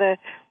get to the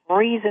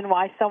reason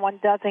why someone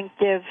doesn't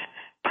give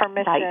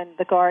permission,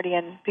 the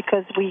guardian,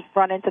 because we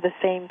run into the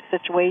same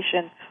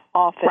situation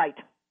often.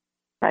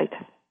 Right.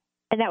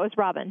 And that was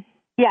Robin.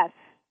 Yes.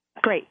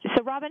 Great.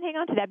 So, Robin, hang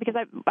on to that, because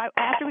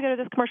after we go to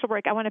this commercial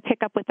break, I want to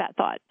pick up with that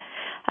thought,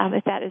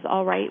 if that is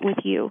all right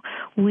with you.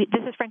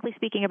 This is Frankly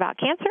Speaking About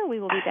Cancer. We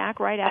will be back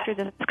right after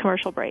this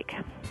commercial break.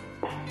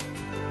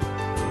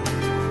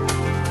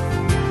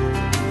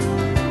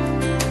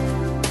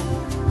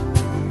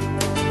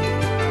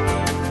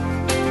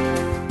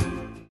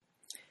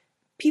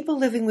 People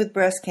living with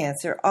breast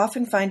cancer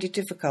often find it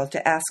difficult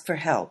to ask for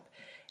help,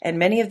 and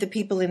many of the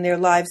people in their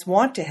lives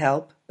want to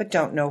help but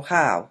don't know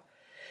how.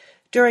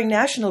 During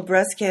National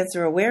Breast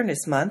Cancer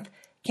Awareness Month,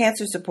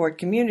 Cancer Support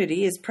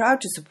Community is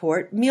proud to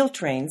support Meal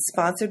Trains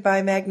sponsored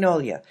by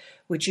Magnolia,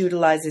 which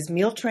utilizes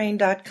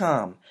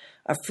mealtrain.com,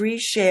 a free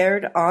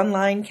shared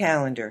online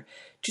calendar,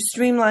 to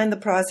streamline the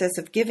process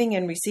of giving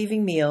and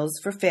receiving meals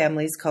for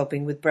families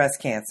coping with breast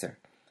cancer.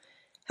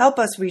 Help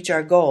us reach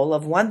our goal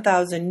of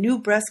 1,000 new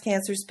breast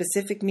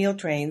cancer-specific meal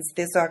trains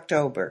this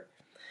October.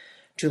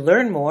 To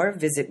learn more,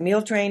 visit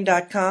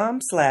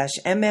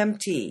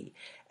mealtrain.com/MMT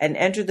and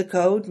enter the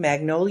code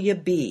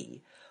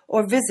MagnoliaB,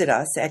 or visit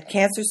us at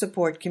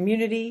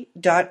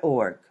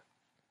cancersupportcommunity.org.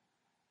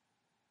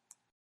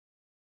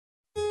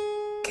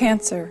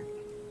 Cancer.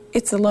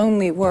 It's a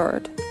lonely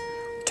word.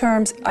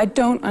 Terms I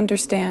don't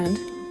understand.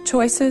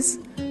 Choices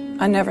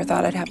I never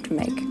thought I'd have to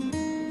make.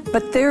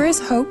 But there is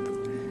hope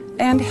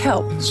and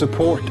help.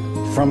 Support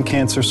from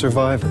cancer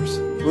survivors.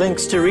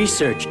 Links to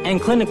research and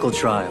clinical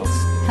trials.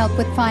 Help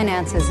with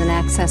finances and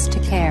access to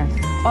care.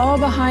 All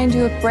behind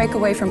you at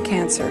Breakaway from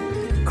Cancer,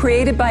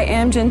 created by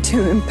Amgen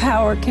to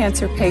empower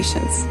cancer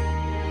patients.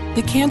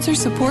 The Cancer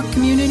Support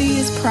Community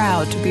is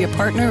proud to be a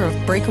partner of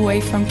Breakaway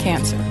from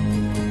Cancer.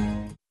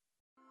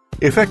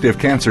 Effective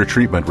cancer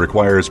treatment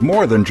requires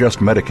more than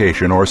just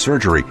medication or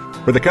surgery.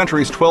 For the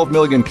country's 12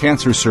 million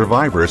cancer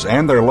survivors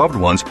and their loved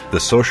ones,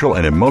 the social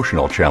and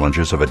emotional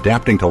challenges of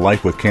adapting to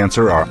life with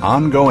cancer are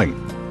ongoing.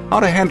 How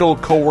to handle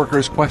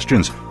coworkers'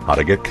 questions, how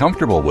to get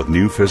comfortable with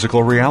new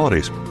physical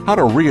realities, how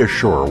to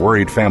reassure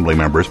worried family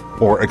members,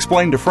 or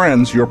explain to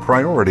friends your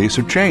priorities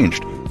have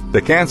changed.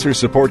 The Cancer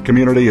Support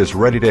Community is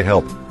ready to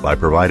help by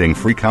providing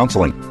free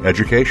counseling,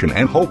 education,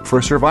 and hope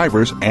for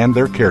survivors and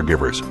their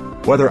caregivers.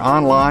 Whether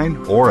online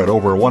or at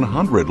over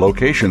 100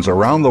 locations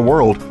around the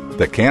world,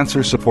 the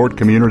Cancer Support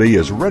Community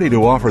is ready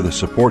to offer the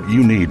support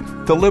you need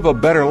to live a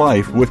better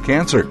life with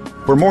cancer.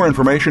 For more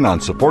information on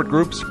support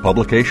groups,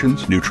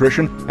 publications,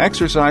 nutrition,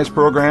 exercise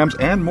programs,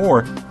 and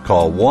more,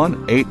 call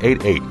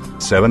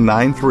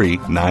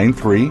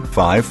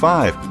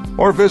 1-888-793-9355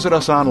 or visit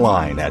us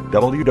online at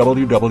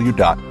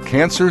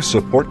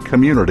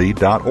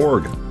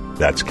www.cancersupportcommunity.org.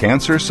 That's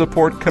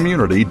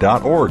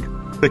cancersupportcommunity.org.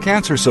 The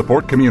Cancer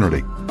Support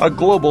Community, a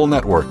global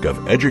network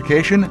of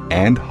education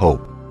and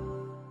hope.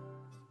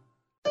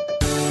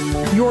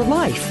 Your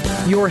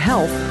life, your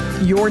health,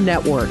 your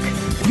network.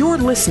 You're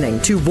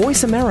listening to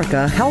Voice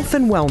America Health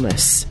and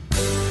Wellness.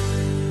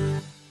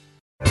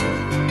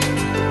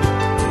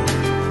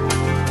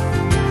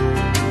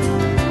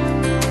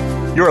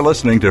 You're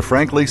listening to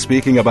Frankly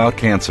Speaking About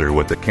Cancer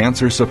with the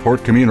Cancer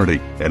Support Community,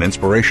 an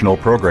inspirational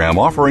program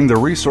offering the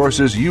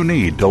resources you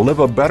need to live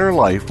a better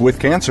life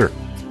with cancer.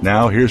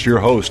 Now here's your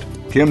host,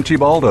 Kim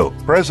Thiboldeaux,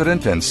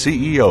 President and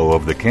CEO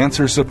of the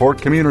Cancer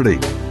Support Community.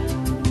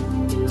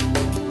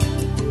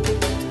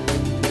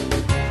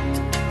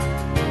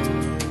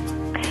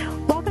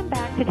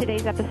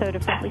 Today's episode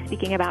of Frankly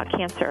Speaking About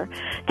Cancer.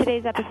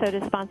 Today's episode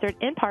is sponsored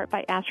in part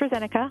by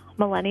AstraZeneca,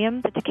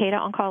 Millennium, the Takeda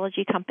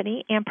Oncology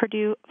Company, and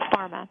Purdue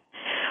Pharma.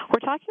 We're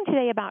talking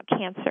today about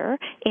cancer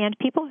and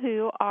people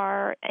who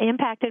are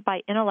impacted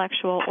by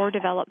intellectual or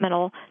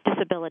developmental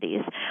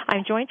disabilities.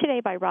 I'm joined today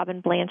by Robin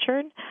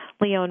Blanchard,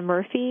 Leon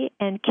Murphy,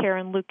 and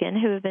Karen Lukin,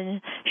 who have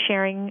been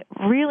sharing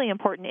really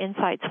important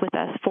insights with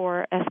us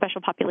for a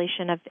special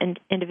population of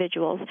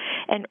individuals.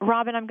 And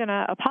Robin, I'm going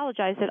to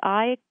apologize that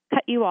I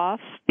cut you off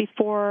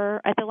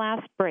at the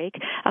last break,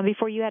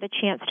 before you had a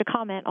chance to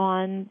comment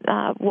on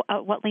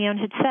what Leon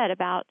had said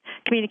about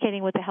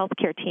communicating with the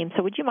healthcare team.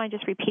 So would you mind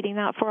just repeating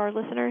that for our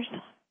listeners?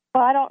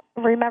 Well, I don't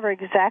remember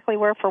exactly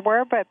word for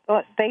word, but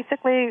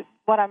basically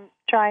what I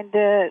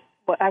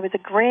was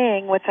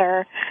agreeing with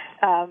her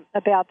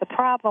about the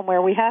problem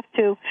where we have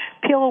to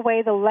peel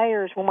away the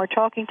layers when we're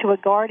talking to a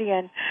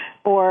guardian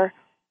or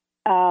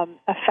a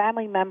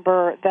family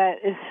member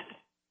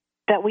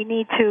that we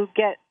need to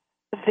get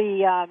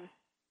the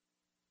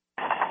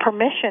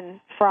permission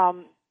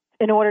from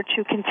in order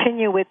to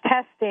continue with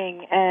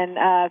testing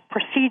and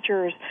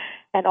procedures,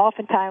 and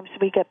oftentimes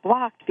we get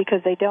blocked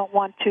because they don't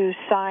want to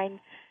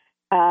sign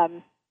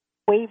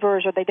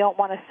waivers or they don't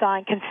want to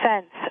sign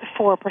consents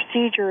for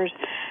procedures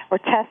or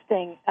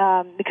testing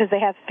because they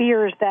have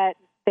fears that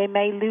they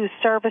may lose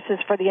services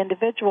for the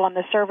individual, and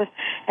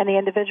the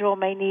individual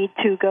may need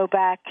to go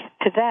back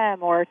to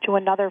them or to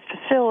another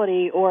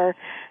facility, or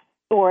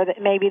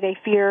that maybe they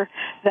fear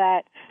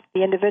that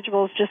the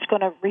individual is just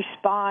going to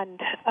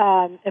respond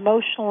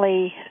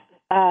emotionally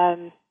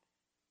in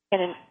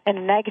a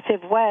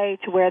negative way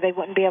to where they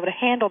wouldn't be able to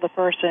handle the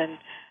person.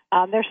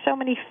 There's so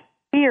many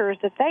fears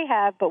that they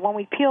have, but when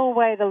we peel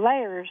away the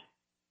layers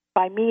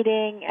by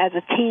meeting as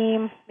a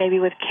team, maybe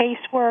with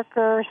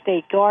caseworkers,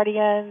 state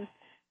guardians,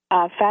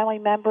 family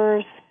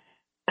members,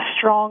 a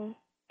strong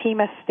team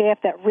of staff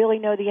that really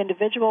know the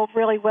individual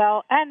really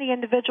well and the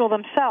individual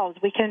themselves,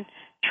 we can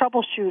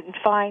troubleshoot and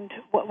find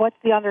what's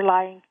the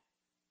underlying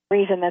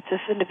reason that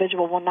this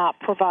individual will not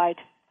provide,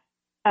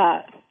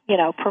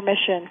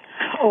 permission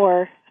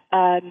or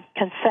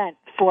consent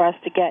for us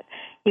to get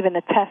even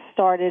the test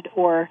started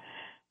or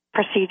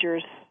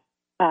procedures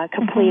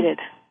completed.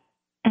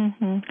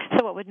 Mm-hmm.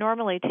 So what would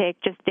normally take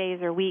just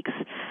days or weeks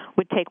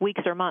would take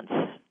weeks or months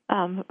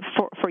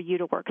for you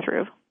to work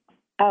through.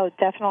 Oh,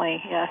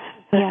 definitely, yes.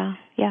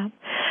 Yeah.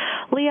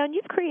 Leon,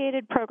 you've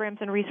created programs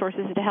and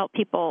resources to help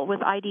people with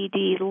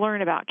IDD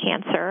learn about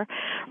cancer,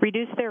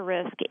 reduce their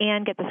risk,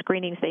 and get the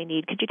screenings they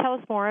need. Could you tell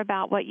us more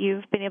about what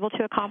you've been able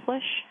to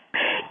accomplish?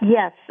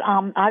 Yes.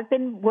 I've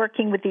been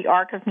working with the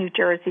ARC of New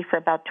Jersey for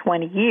about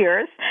 20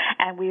 years,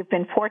 and we've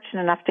been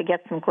fortunate enough to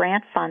get some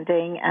grant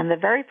funding. And the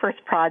very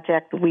first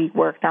project we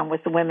worked on was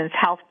the Women's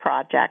Health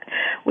Project.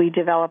 We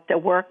developed a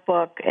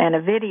workbook and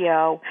a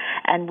video,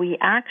 and we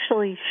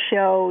actually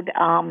showed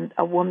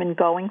a woman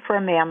going for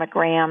a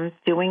mammogram,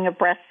 doing a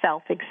breast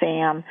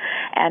self-exam,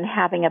 and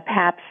having a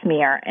pap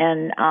smear.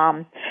 And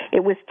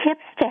it was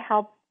tips to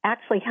help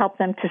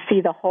them to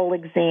see the whole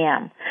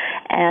exam.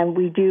 And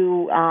we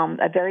do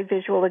a very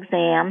visual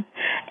exam.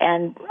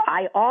 And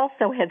I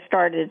also had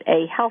started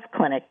a health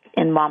clinic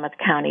in Monmouth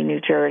County, New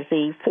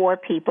Jersey, for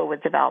people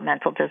with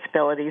developmental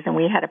disabilities, and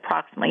we had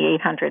approximately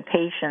 800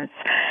 patients.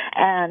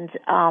 And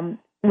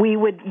we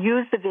would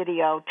use the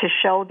video to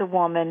show the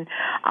woman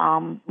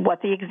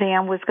what the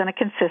exam was going to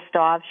consist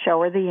of,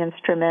 show her the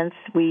instruments.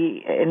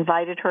 We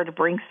invited her to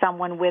bring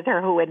someone with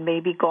her who had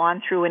maybe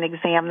gone through an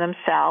exam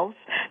themselves.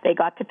 They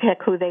got to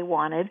pick who they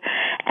wanted,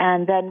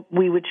 and then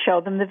we would show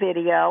them the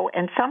video.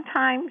 And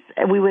sometimes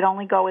we would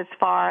only go as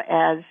far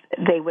as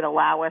they would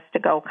allow us to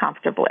go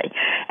comfortably.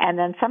 And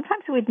then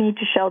sometimes we'd need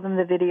to show them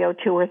the video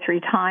 2 or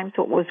 3 times.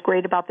 What was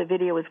great about the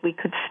video is we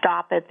could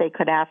stop it, they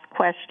could ask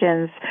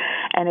questions,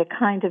 and it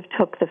kind of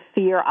took the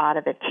fear out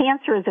of it.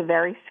 Cancer is a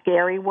very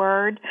scary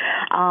word,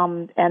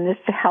 and this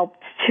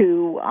helped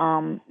to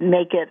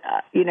make it,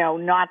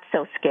 not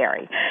so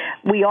scary.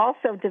 We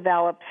also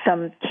developed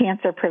some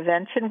cancer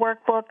prevention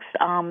workbooks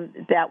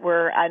that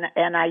were,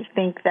 and I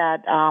think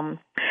that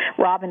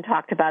Robin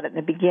talked about it in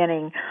the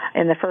beginning,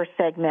 in the first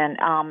segment,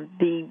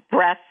 the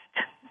breast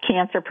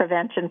cancer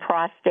prevention,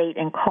 prostate,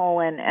 and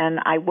colon,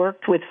 and I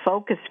worked with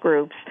focus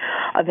groups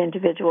of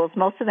individuals,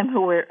 most of them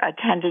who were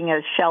attending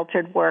a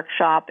sheltered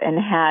workshop and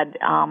had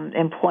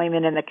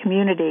employment in the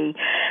community.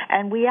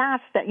 And we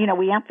asked that,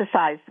 we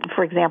emphasized,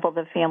 for example,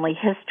 the family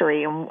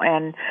history,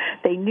 and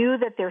they knew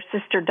that their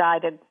sister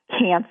died of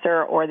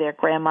cancer or their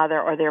grandmother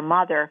or their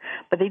mother,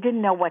 but they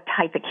didn't know what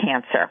type of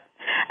cancer.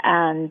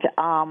 And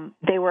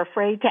they were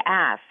afraid to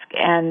ask.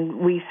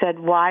 And we said,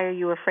 why are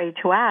you afraid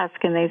to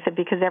ask? And they said,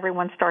 because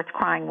everyone starts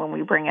crying when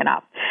we bring it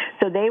up.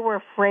 So they were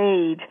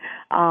afraid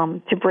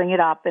to bring it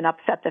up and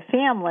upset the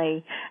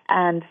family.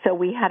 And so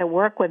we had to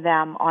work with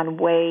them on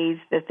ways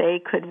that they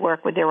could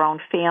work with their own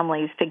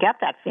families to get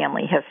that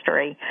family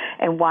history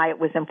and why it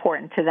was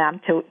important to them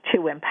to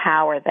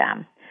empower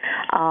them.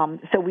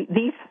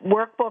 These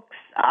workbooks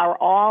are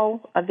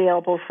all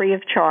available free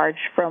of charge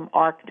from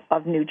ARC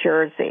of New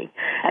Jersey.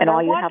 And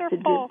all you have to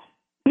do...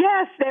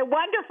 Yes, they're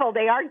wonderful.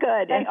 They are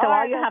good. And so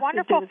all you have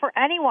wonderful to do for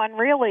anyone,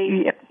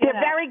 really. They're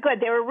very good.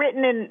 They were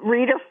written in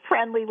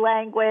reader-friendly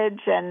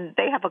language, and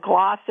they have a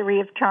glossary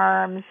of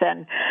terms,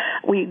 and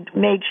we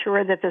made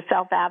sure that the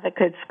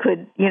self-advocates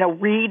could,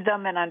 read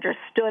them and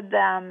understood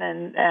them,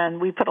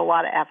 and we put a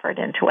lot of effort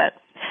into it.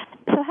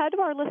 So how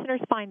do our listeners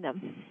find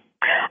them?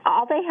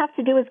 All they have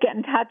to do is get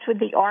in touch with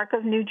the ARC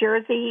of New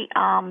Jersey,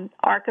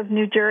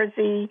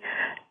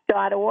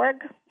 arcofnewjersey.org,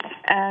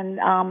 and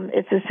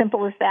it's as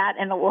simple as that,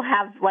 and it will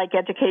have,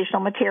 educational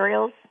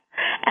materials,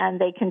 and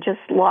they can just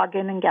log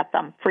in and get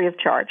them free of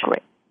charge.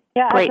 Great.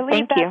 Yeah, Great. I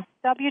believe Thank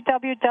that's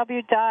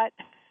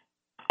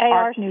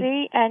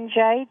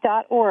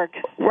www.arcnj.org.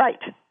 Right.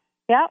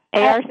 Yep.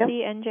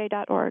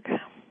 arcnj.org.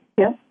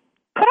 Yep.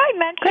 Could I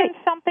mention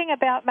something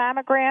about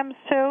mammograms,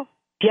 too?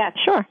 Yeah,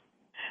 sure.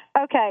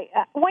 Okay.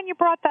 When you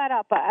brought that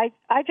up, I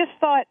just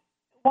thought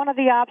one of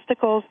the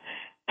obstacles,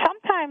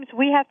 sometimes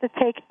we have to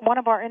take one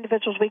of our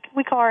individuals,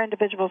 we call our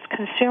individuals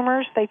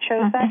consumers. They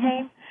chose that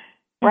name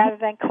rather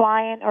than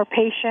client or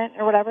patient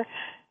or whatever.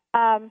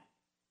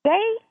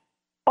 They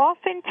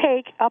often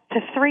take up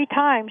to 3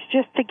 times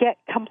just to get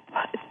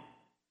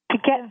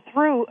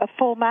through a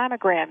full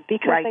mammogram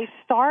because they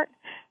start,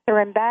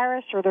 they're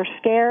embarrassed or they're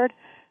scared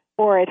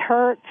or it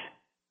hurts,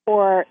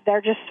 or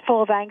they're just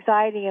full of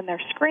anxiety and they're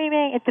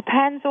screaming. It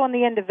depends on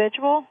the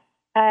individual,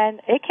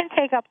 and it can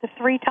take up to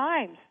 3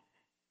 times.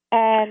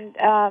 And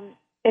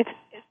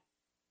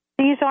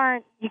these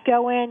aren't, you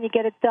go in, you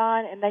get it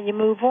done, and then you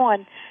move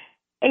on.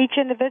 each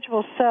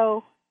individual is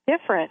so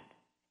different,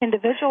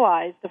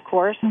 individualized, of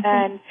course,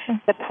 and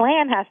the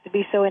plan has to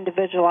be so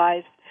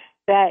individualized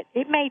that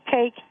it may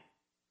take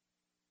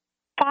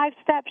 5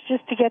 steps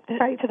just to get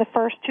to the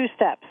first 2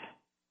 steps.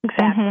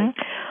 Exactly.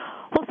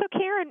 Well, so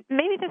Karen,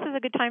 maybe this is a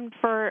good time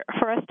for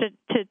us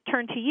to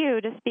turn to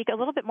you to speak a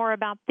little bit more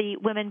about the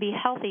Women Be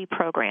Healthy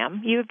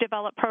program. You've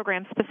developed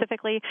programs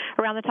specifically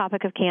around the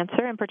topic of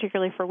cancer, and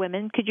particularly for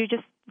women. Could you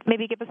just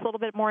maybe give us a little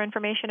bit more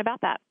information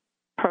about that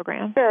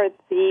program? Sure.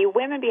 The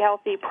Women Be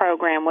Healthy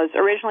program was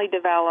originally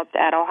developed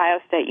at Ohio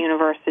State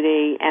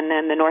University, and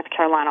then the North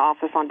Carolina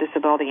Office on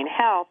Disability and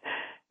Health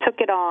took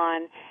it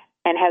on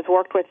and has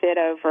worked with it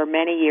over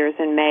many years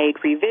and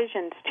made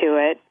revisions to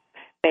it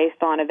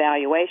based on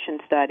evaluation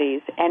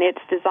studies. And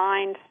it's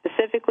designed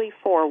specifically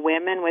for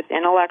women with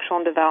intellectual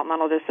and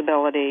developmental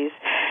disabilities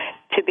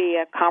to be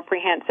a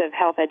comprehensive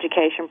health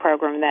education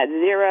program that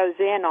zeroes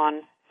in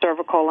on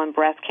cervical and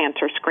breast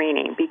cancer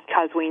screening,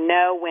 because we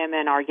know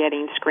women are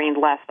getting screened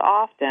less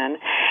often.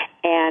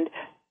 And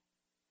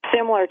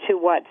similar to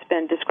what's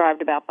been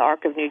described about the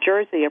ARC of New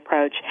Jersey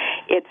approach,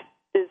 it's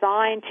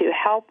designed to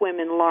help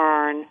women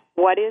learn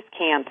what is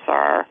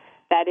cancer,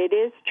 that it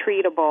is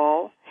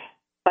treatable,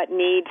 but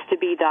needs to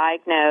be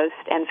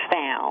diagnosed and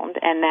found,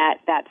 and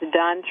that's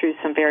done through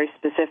some very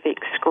specific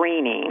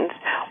screenings.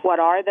 What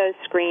are those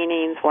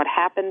screenings? What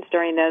happens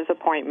during those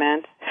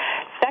appointments?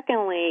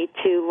 Secondly,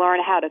 to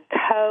learn how to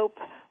cope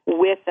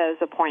with those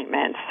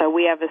appointments. So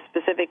we have a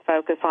specific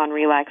focus on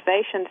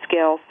relaxation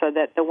skills so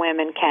that the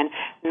women can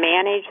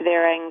manage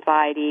their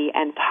anxiety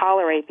and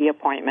tolerate the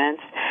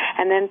appointments.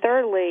 And then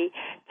thirdly,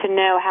 to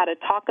know how to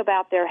talk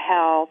about their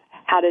health,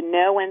 how to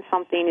know when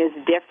something is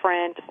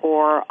different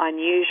or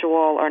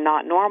unusual or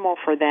not normal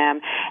for them,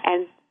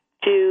 and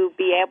to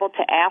be able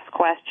to ask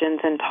questions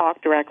and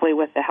talk directly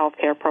with the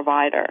healthcare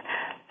provider.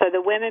 So the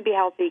Women Be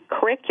Healthy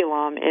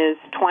curriculum is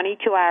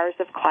 22 hours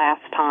of class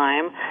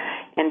time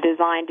and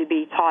designed to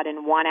be taught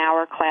in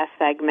 1-hour class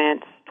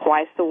segments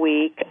twice a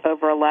week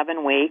over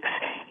 11 weeks.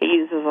 It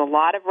uses a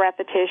lot of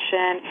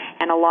repetition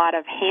and a lot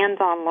of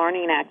hands-on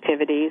learning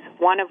activities,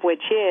 one of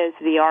which is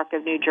the ARC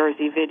of New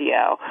Jersey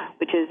video,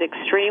 which is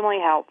extremely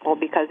helpful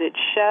because it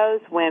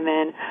shows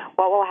women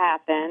what will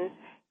happen.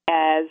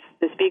 As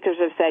the speakers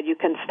have said, you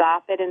can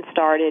stop it and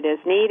start it as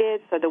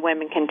needed so the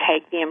women can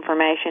take the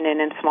information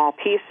in small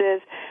pieces.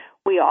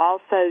 We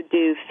also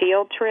do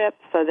field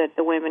trips so that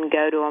the women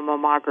go to a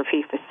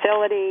mammography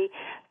facility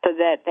so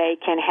that they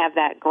can have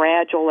that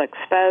gradual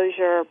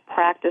exposure,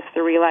 practice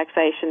the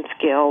relaxation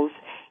skills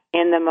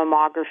in the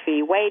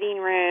mammography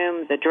waiting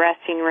room, the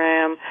dressing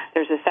room.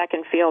 There's a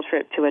second field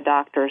trip to a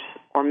doctor's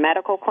or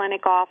medical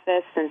clinic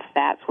office, since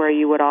that's where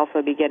you would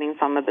also be getting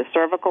some of the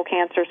cervical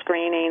cancer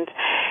screenings.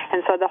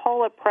 And so the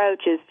whole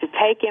approach is to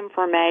take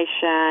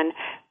information,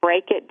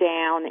 break it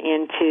down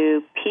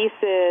into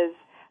pieces,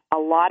 a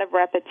lot of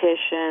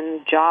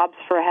repetition, jobs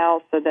for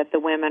health so that the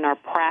women are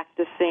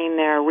practicing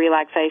their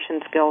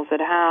relaxation skills at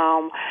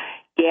home,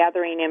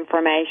 gathering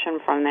information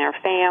from their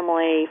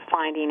family,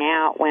 finding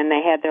out when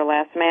they had their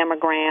last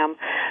mammogram,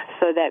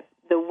 so that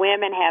the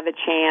women have a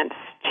chance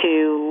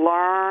to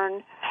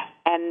learn.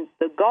 And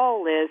the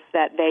goal is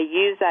that they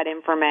use that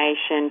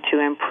information to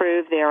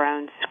improve their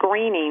own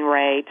screening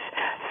rates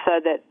so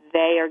that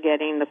they are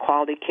getting the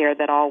quality care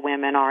that all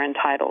women are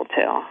entitled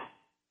to.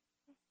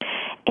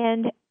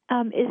 And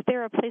is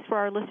there a place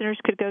where our listeners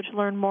could go to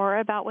learn more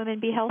about Women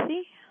Be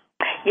Healthy?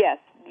 Yes.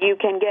 You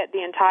can get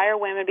the entire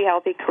Women Be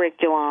Healthy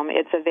curriculum.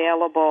 It's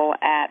available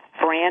at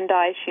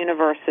Brandeis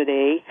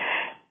University,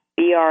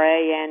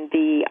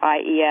 Brandies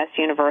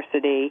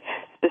University,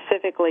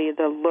 specifically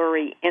the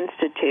Lurie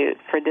Institute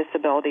for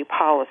Disability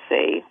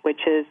Policy,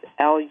 which is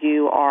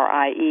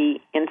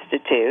LURIE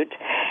Institute.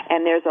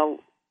 And there's a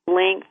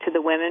link to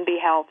the Women Be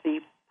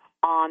Healthy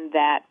on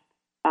that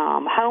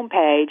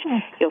homepage.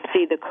 You'll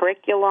see the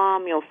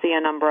curriculum. You'll see a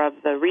number of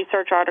the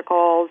research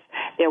articles.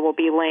 There will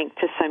be linked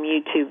to some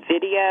YouTube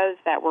videos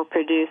that were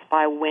produced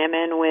by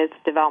women with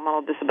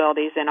developmental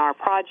disabilities in our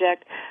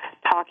project,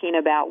 talking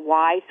about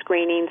why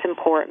screening is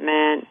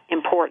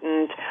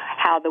important,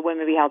 how the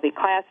Women Be Healthy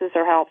classes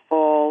are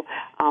helpful,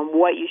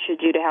 what you should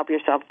do to help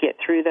yourself get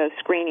through those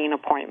screening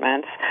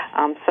appointments.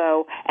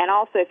 And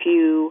also if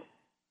you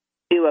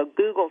do a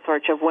Google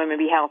search of Women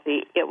Be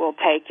Healthy, it will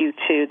take you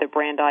to the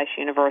Brandeis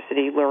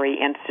University Lurie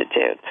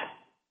Institute.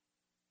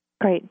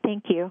 Great,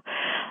 thank you.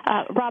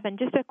 Robin,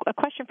 just a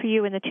question for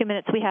you in the 2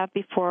 minutes we have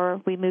before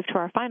we move to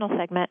our final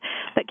segment.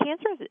 But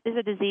cancer is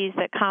a disease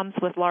that comes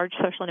with large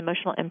social and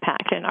emotional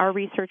impact, and our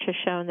research has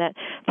shown that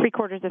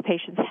 3/4 of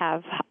patients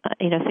have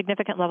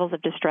significant levels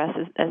of distress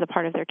as a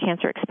part of their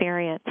cancer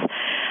experience.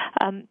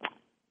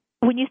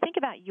 When you think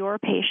about your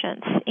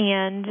patients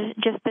and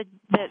just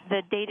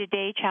the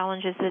day-to-day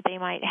challenges that they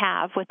might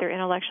have with their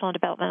intellectual and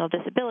developmental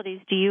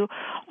disabilities, do you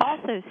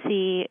also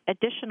see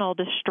additional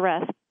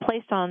distress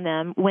placed on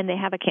them when they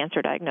have a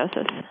cancer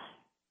diagnosis?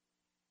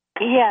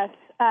 Yes,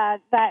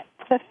 that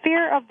the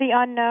fear of the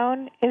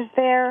unknown is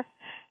there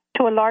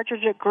to a larger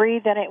degree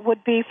than it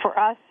would be for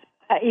us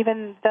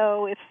even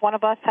though if one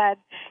of us had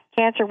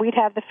cancer, we'd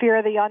have the fear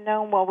of the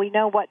unknown. Well, we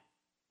know what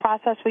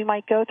process we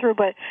might go through,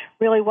 but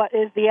really what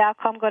is the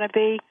outcome going to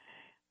be?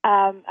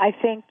 I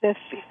think the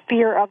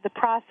fear of the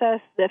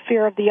process, the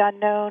fear of the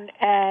unknown,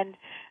 and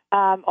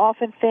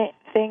often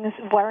things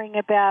worrying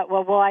about,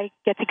 well, will I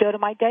get to go to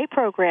my day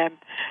program?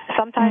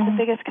 Sometimes the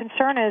biggest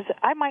concern is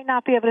I might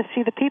not be able to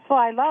see the people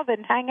I love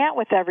and hang out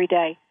with every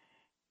day.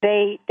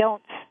 They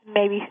don't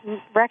maybe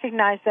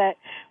recognize that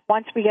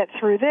once we get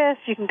through this,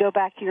 you can go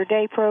back to your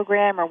day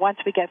program, or once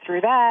we get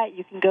through that,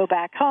 you can go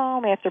back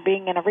home after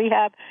being in a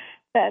rehab.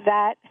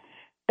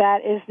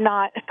 That is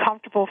not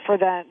comfortable for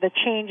them. The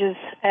changes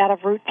out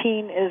of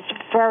routine is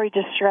very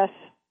distressing,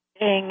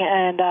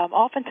 and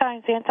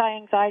oftentimes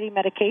anti-anxiety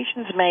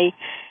medications may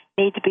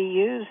need to be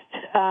used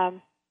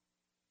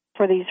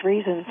for these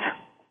reasons.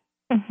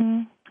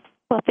 Mm-hmm.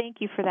 Well, thank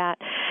you for that.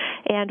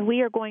 And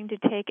we are going to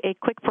take a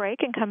quick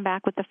break and come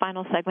back with the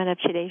final segment of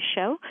today's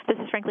show. This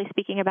is Frankly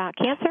Speaking About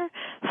Cancer,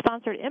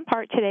 sponsored in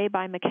part today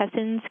by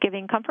McKesson's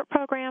Giving Comfort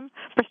Program,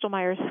 Bristol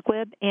Myers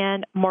Squibb,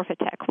 and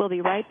Morphatec. We'll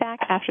be right back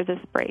after this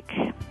break.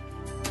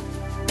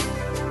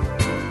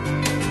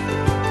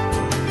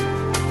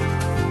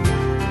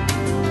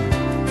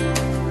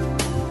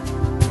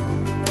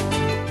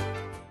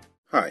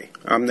 Hi,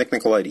 I'm Nick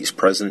Nicolaides,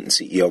 President and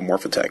CEO of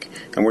Morphatec,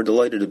 and we're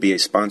delighted to be a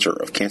sponsor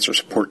of Cancer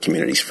Support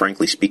Community's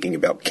Frankly Speaking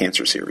About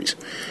Cancer series.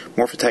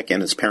 Morphatec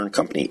and its parent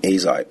company,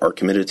 AZI, are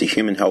committed to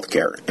human health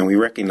care, and we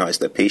recognize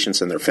that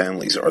patients and their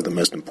families are the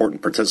most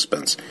important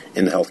participants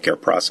in the healthcare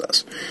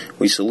process.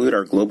 We salute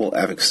our global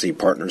advocacy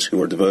partners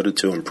who are devoted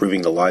to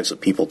improving the lives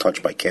of people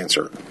touched by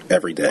cancer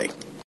every day.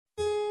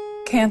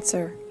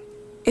 Cancer.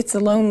 It's a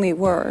lonely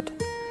word.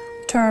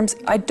 Terms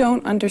I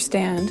don't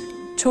understand.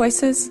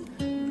 Choices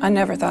I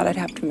never thought I'd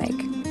have to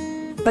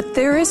make. But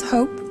there is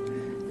hope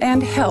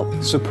and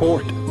help.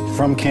 Support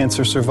from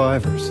cancer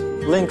survivors.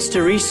 Links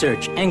to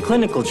research and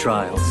clinical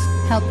trials.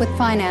 Help with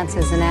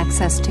finances and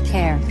access to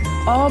care.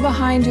 All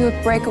behind you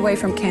at Breakaway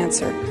from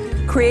Cancer,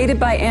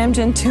 created by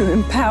Amgen to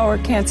empower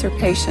cancer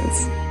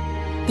patients.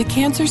 The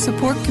cancer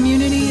support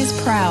community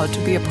is proud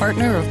to be a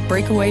partner of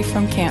Breakaway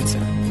from Cancer.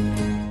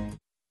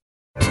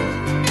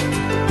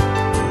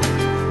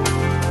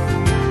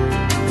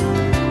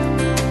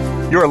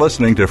 You're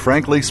listening to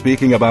Frankly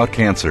Speaking About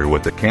Cancer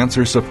with the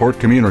Cancer Support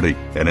Community,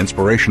 an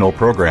inspirational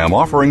program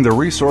offering the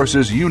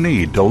resources you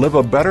need to live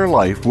a better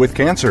life with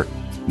cancer.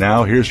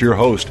 Now here's your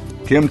host,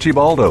 Kim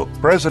Tibaldo,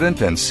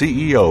 President and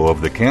CEO of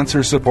the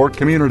Cancer Support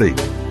Community.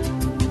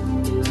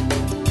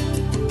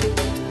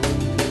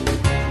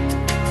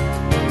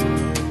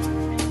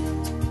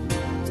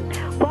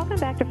 Welcome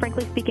back to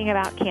Frankly Speaking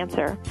About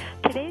Cancer.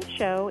 Today's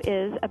show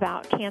is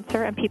about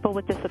cancer and people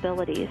with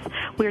disabilities.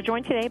 We are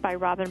joined today by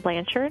Robin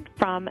Blanchard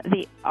from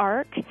the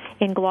ARC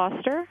in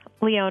Gloucester,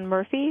 Leon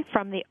Murphy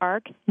from the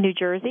ARC, New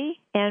Jersey,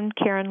 and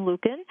Karen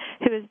Lucan,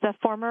 who is the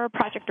former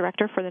project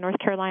director for the North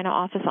Carolina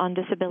Office on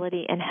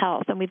Disability and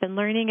Health. And we've been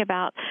learning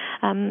about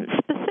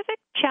specific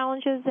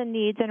challenges and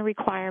needs and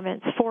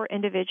requirements for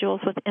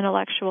individuals with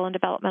intellectual and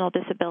developmental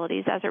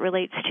disabilities as it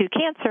relates to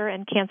cancer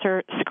and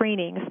cancer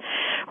screenings.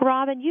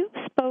 Robin, you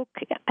spoke,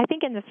 I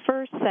think in the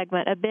first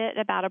segment, a bit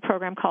about a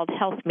program called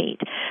Health Meet.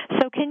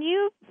 So can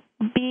you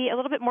be a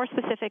little bit more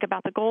specific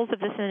about the goals of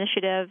this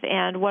initiative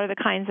and what are the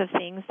kinds of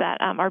things that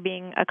are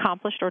being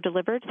accomplished or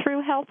delivered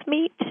through Health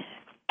Meet?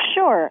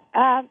 Sure.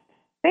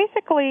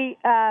 Basically,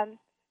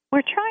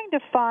 we're trying to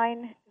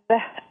find the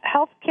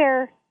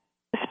healthcare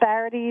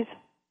disparities,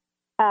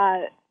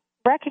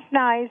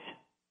 recognize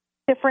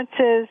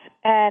differences,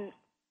 and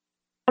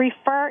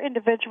refer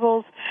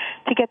individuals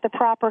to get the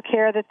proper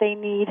care that they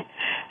need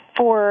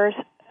for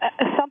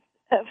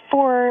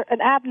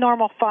an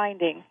abnormal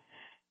finding.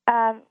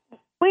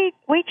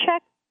 We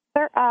check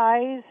their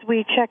eyes,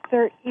 we check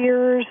their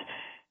ears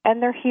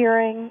and their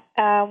hearing.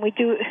 We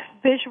do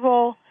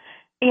visual,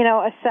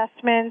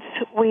 assessments.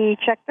 We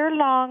check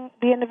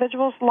the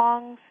individual's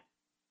lungs.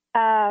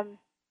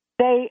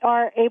 They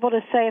are able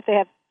to say if they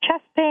have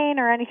chest pain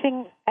or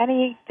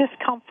any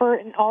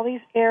discomfort in all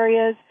these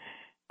areas.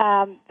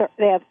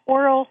 They have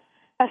oral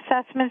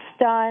assessments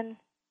done,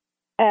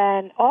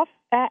 and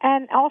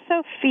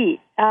also feet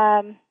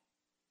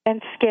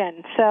and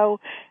skin. So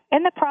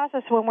in the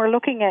process, when we're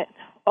looking at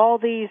all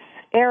these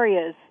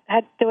areas,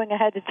 doing a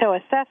head-to-toe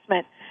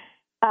assessment,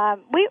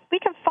 we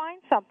can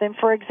find something.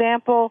 For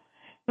example,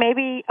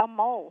 maybe a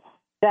mole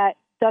that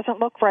doesn't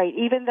look right,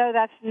 even though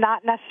that's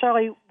not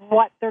necessarily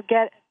what they're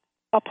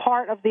a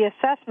part of the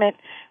assessment.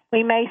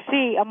 We may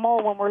see a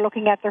mole when we're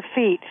looking at their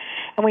feet,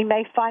 and we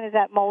may find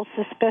that mole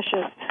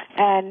suspicious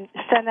and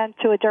send them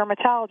to a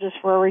dermatologist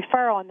for a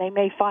referral, and they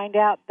may find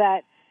out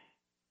that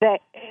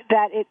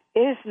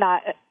it's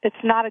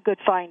not a good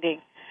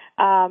finding,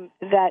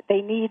 that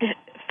they need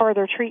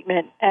further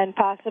treatment and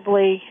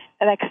possibly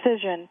an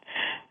excision,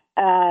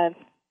 or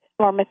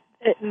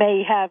it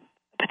may have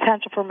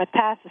potential for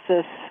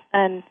metastasis,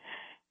 and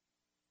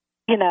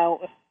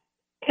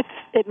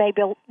it may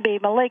be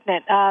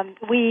malignant.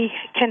 We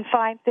can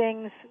find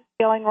things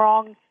going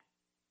wrong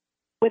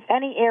with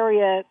any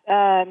area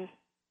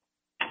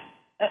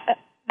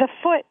the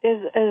foot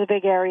is a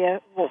big area.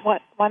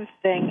 One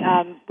thing,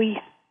 we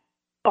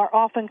are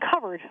often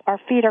covered. Our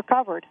feet are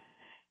covered.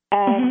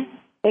 And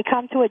they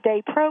come to a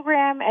day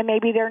program, and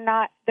maybe they're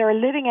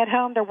living at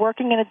home, they're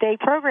working in a day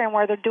program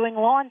where they're doing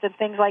lawns and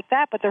things like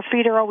that, but their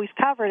feet are always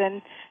covered.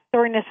 And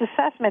during this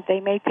assessment, they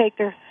may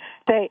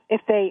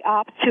if they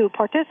opt to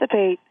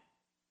participate,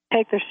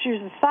 take their shoes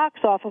and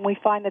socks off, and we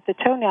find that the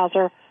toenails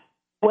are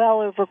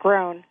well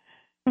overgrown,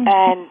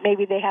 and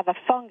maybe they have a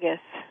fungus.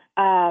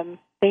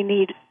 They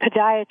need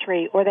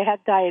podiatry, or they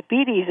have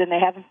diabetes, and they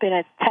haven't been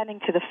attending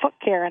to the foot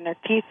care, and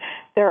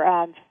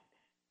their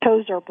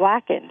toes are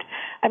blackened.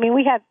 I mean,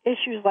 we have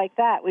issues like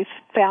that. We've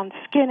found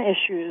skin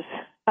issues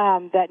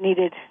that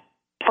needed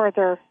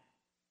further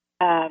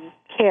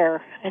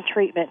care and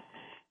treatment.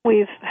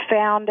 We've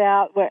found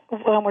out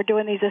when we're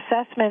doing these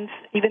assessments,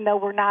 even though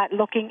we're not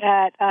looking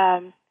at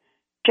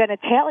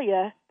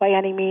genitalia by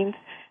any means,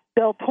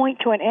 they'll point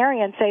to an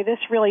area and say, this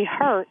really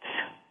hurts.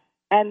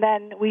 And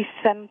then we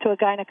send them to a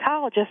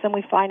gynecologist, and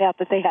we find out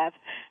that they have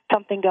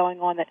something going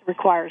on that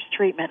requires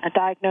treatment, a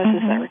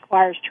diagnosis that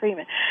requires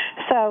treatment.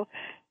 So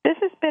this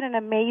has been an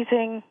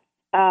amazing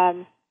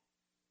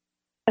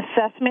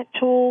assessment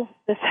tool.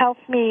 This Health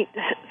Meet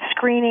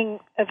screening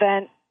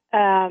events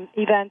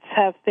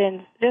have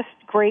been just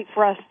great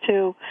for us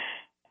to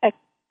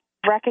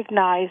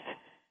recognize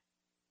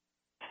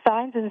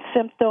signs and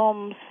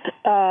symptoms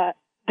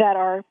that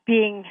are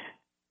being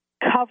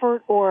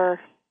covered or,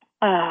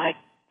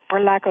 for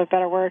lack of a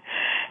better word,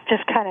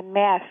 just kind of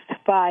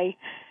masked by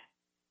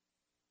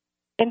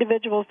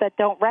individuals that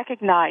don't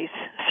recognize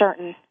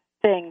certain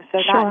things.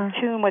 They're not in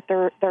tune with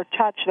their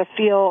touch, their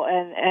feel,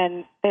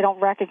 and they don't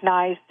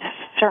recognize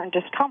certain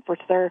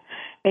discomforts.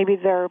 Maybe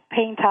their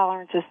pain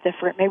tolerance is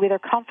different. Maybe their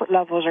comfort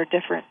levels are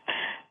different.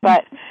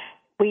 But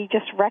we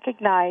just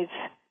recognize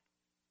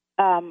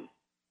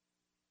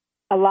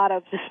a lot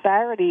of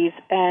disparities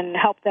and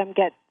help them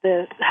get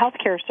the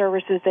healthcare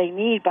services they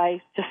need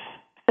by just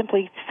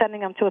simply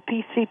sending them to a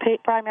PC,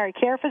 primary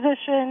care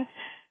physician,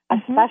 a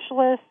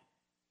specialist,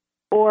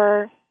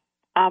 or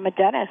a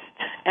dentist,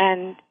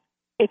 and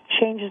it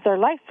changes their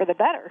life for the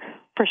better,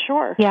 for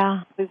sure.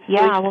 Yeah.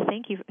 Well,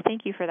 thank you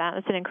for that.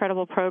 It's an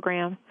incredible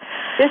program.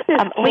 This is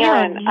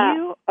Karen.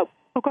 Leon,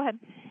 go ahead.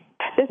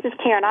 This is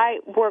Karen. I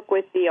work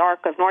with the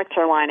ARC of North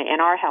Carolina in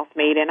our Health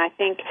Meet, and I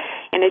think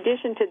in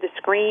addition to the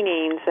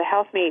screenings, the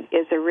Health Meet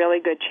is a really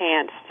good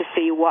chance to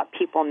see what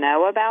people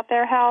know about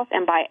their health,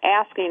 and by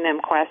asking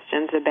them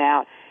questions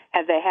about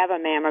if they have a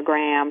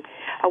mammogram,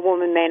 a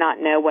woman may not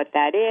know what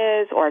that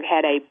is or have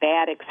had a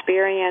bad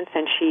experience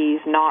and she's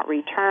not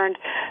returned.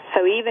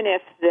 So even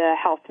if the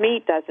Health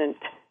Meet doesn't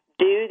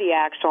do the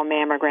actual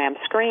mammogram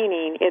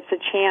screening, it's a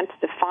chance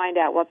to find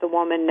out what the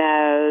woman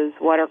knows,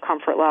 what her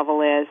comfort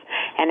level is,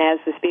 and as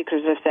the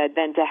speakers have said,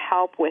 then to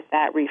help with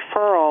that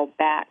referral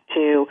back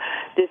to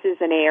this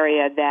is an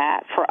area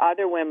that for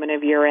other women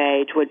of your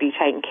age would be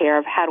taken care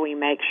of. How do we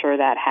make sure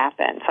that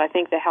happens? So I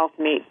think the Health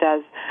Meet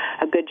does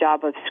a good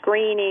job of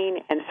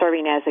screening and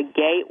serving as a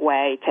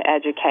gateway to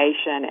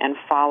education and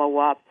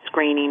follow-up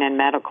screening and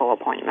medical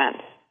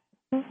appointments.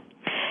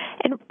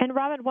 And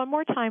Robin, one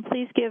more time,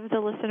 please give the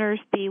listeners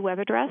the web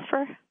address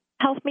for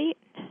Health Meet.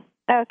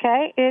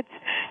 Okay, it's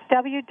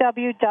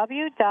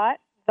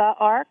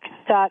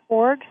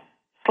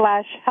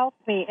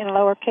www.thearc.org/healthmeet in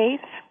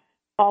lowercase,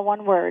 all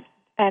one word.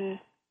 And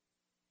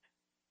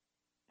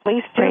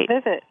please do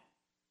visit.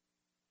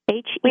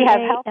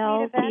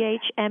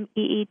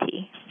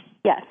 HEALTHMEET.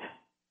 Yes.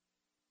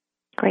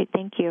 Great,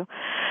 thank you.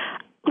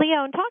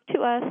 Leon, talk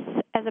to us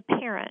as a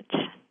parent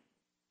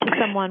to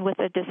someone with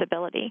a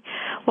disability.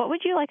 What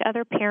would you like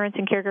other parents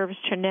and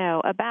caregivers to know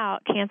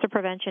about cancer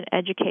prevention,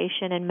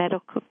 education, and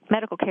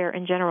medical care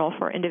in general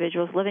for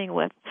individuals living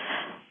with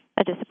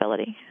a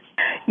disability?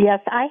 Yes,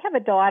 I have a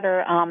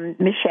daughter,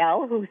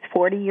 Michelle, who's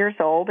 40 years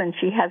old, and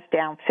she has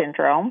Down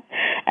syndrome.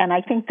 And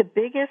I think the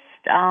biggest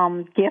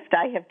gift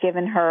I have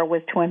given her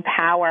was to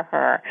empower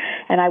her.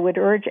 And I would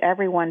urge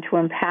everyone to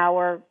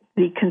empower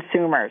the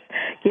consumers.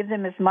 Give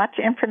them as much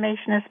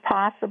information as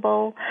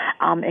possible,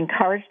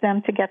 encourage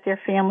them to get their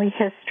family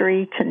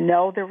history, to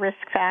know the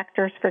risk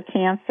factors for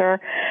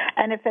cancer,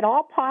 and if at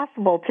all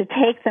possible, to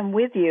take them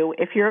with you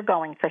if you're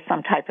going for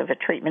some type of a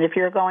treatment. If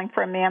you're going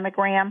for a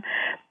mammogram,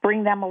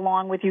 bring them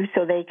along with you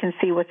so they can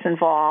see what's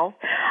involved,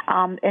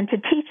 and to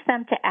teach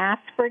them to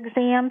ask for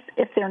exams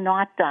if they're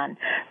not done.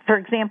 For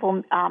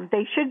example,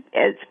 they should,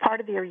 as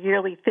part of their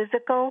yearly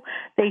physical,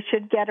 they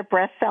should get a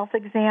breast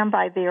self-exam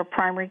by their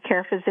primary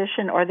care physician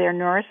or their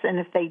nurse, and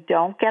if they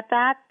don't get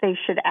that, they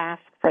should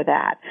ask for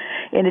that,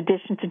 in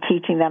addition to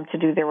teaching them to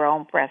do their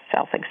own breast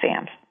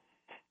self-exams.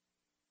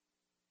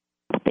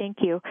 Thank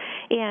you.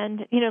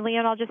 And,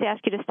 Leon, I'll just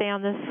ask you to stay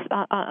on this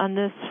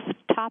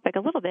topic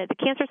a little bit. The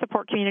Cancer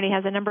Support Community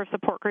has a number of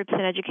support groups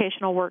and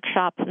educational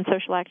workshops and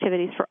social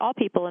activities for all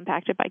people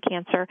impacted by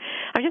cancer.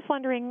 I'm just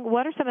wondering,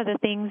 what are some of the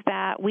things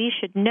that we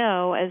should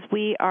know as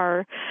we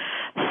are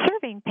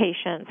serving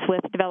patients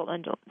with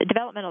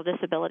developmental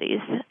disabilities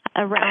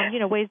around,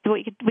 ways that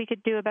we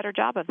could do a better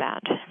job of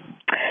that?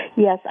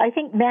 Yes, I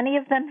think many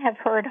of them have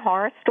heard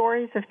horror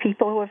stories of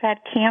people who have had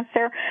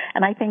cancer,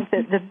 and I think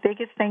that the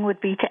biggest thing would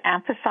be to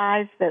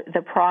emphasize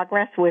the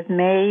progress we've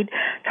made,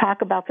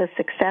 talk about the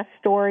success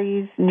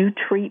stories, new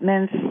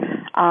treatments,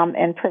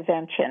 and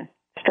prevention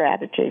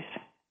strategies.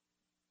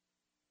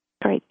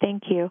 Great,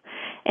 thank you.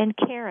 And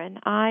Karen,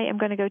 I am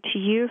going to go to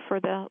you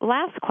for the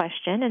last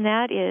question, and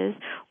that is,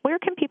 where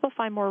can people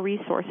find more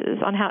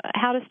resources on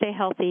how to stay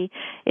healthy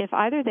if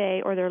either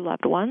they or their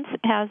loved ones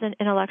has an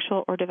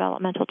intellectual or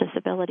developmental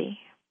disability?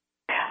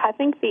 I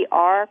think the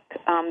ARC,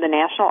 the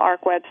National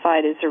ARC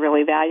website, is a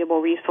really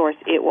valuable resource.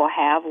 It will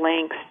have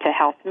links to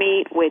Health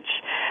Meet, which,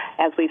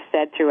 as we've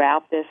said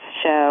throughout this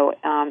show,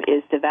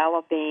 is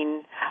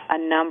developing a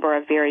number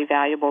of very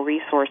valuable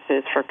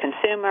resources for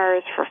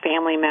consumers, for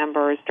family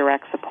members,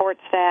 direct support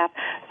staff.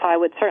 So I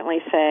would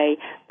certainly say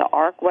the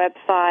ARC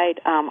website.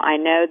 I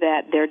know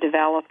that they're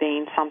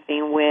developing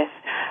something with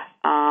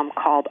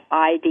called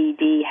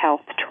IDD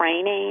Health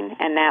Training,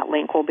 and that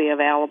link will be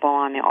available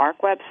on the ARC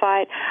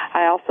website.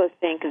 I also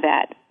think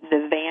that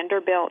the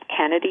Vanderbilt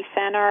Kennedy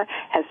Center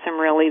has some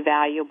really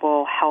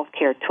valuable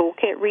healthcare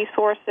toolkit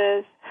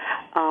resources,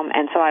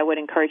 and so I would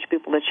encourage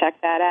people to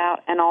check that out.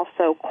 And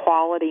also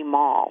Quality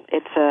Mall.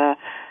 It's a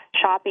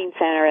shopping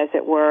center, as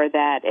it were,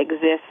 that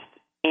exists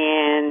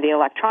in the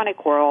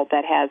electronic world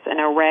that has an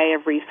array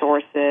of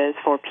resources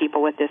for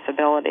people with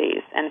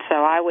disabilities. And so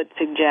I would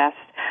suggest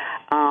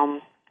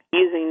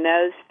using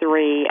those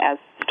three as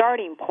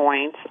starting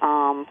points,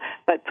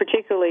 but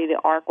particularly the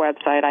ARC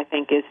website, I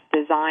think, is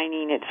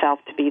designing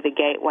itself to be the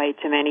gateway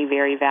to many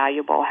very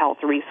valuable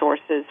health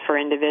resources for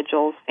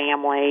individuals,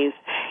 families,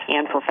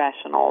 and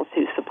professionals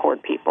who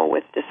support people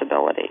with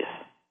disabilities.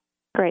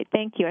 Great,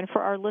 thank you. And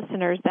for our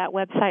listeners, that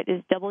website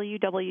is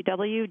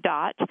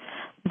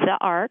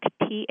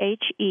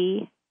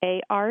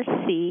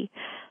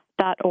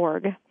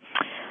www.thearc.org.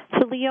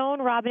 So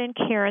Leon, Robin, and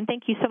Karen,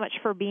 thank you so much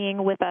for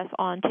being with us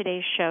on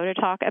today's show to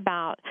talk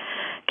about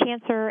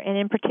cancer and,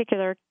 in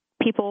particular,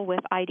 people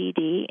with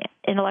IDD,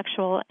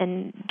 intellectual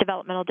and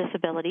developmental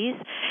disabilities.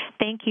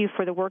 Thank you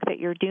for the work that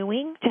you're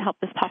doing to help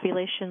this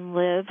population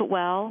live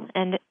well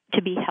and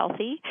to be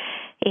healthy.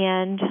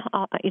 And,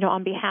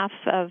 on behalf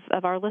of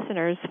our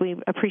listeners, we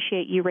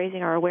appreciate you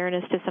raising our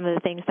awareness to some of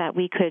the things that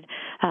we could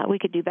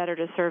do better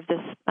to serve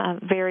this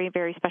very,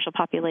 very special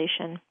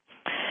population.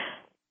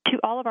 To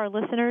all of our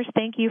listeners,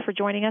 thank you for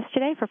joining us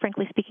today for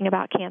Frankly Speaking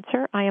About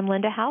Cancer. I am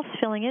Linda House,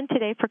 filling in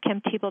today for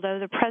Kim Thibodeau,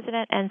 the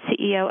President and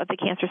CEO of the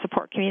Cancer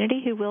Support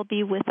Community, who will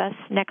be with us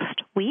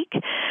next week.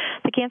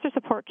 The Cancer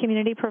Support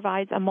Community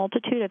provides a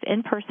multitude of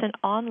in-person,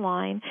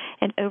 online,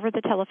 and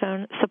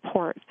over-the-telephone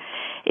support.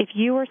 If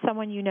you or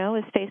someone you know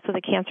is faced with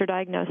a cancer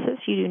diagnosis,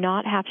 you do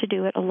not have to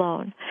do it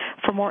alone.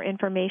 For more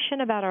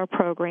information about our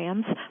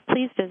programs,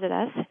 please visit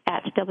us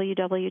at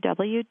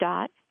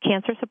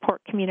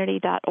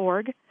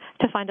www.cancersupportcommunity.org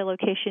to find a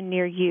location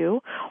near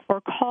you, or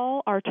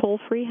call our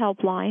toll-free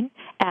helpline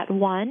at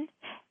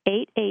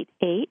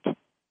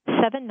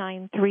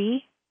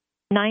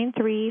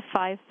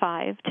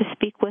 1-888-793-9355 to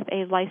speak with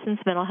a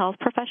licensed mental health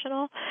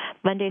professional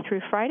Monday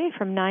through Friday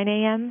from 9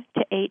 a.m.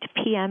 to 8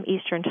 p.m.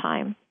 Eastern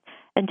Time.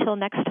 Until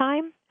next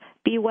time,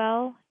 be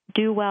well,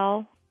 do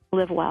well,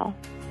 live well.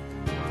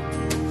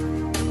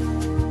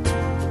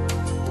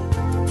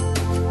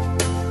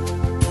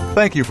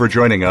 Thank you for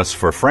joining us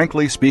for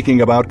Frankly Speaking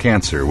About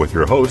Cancer with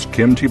your host,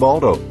 Kim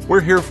Thibodeau. We're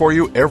here for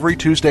you every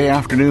Tuesday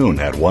afternoon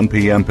at 1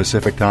 p.m.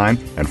 Pacific Time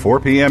and 4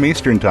 p.m.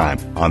 Eastern Time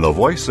on the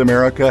Voice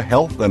America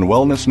Health and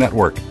Wellness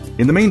Network.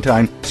 In the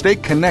meantime, stay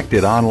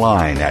connected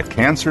online at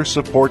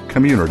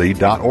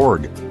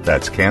cancersupportcommunity.org.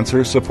 That's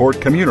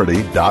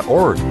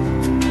cancersupportcommunity.org.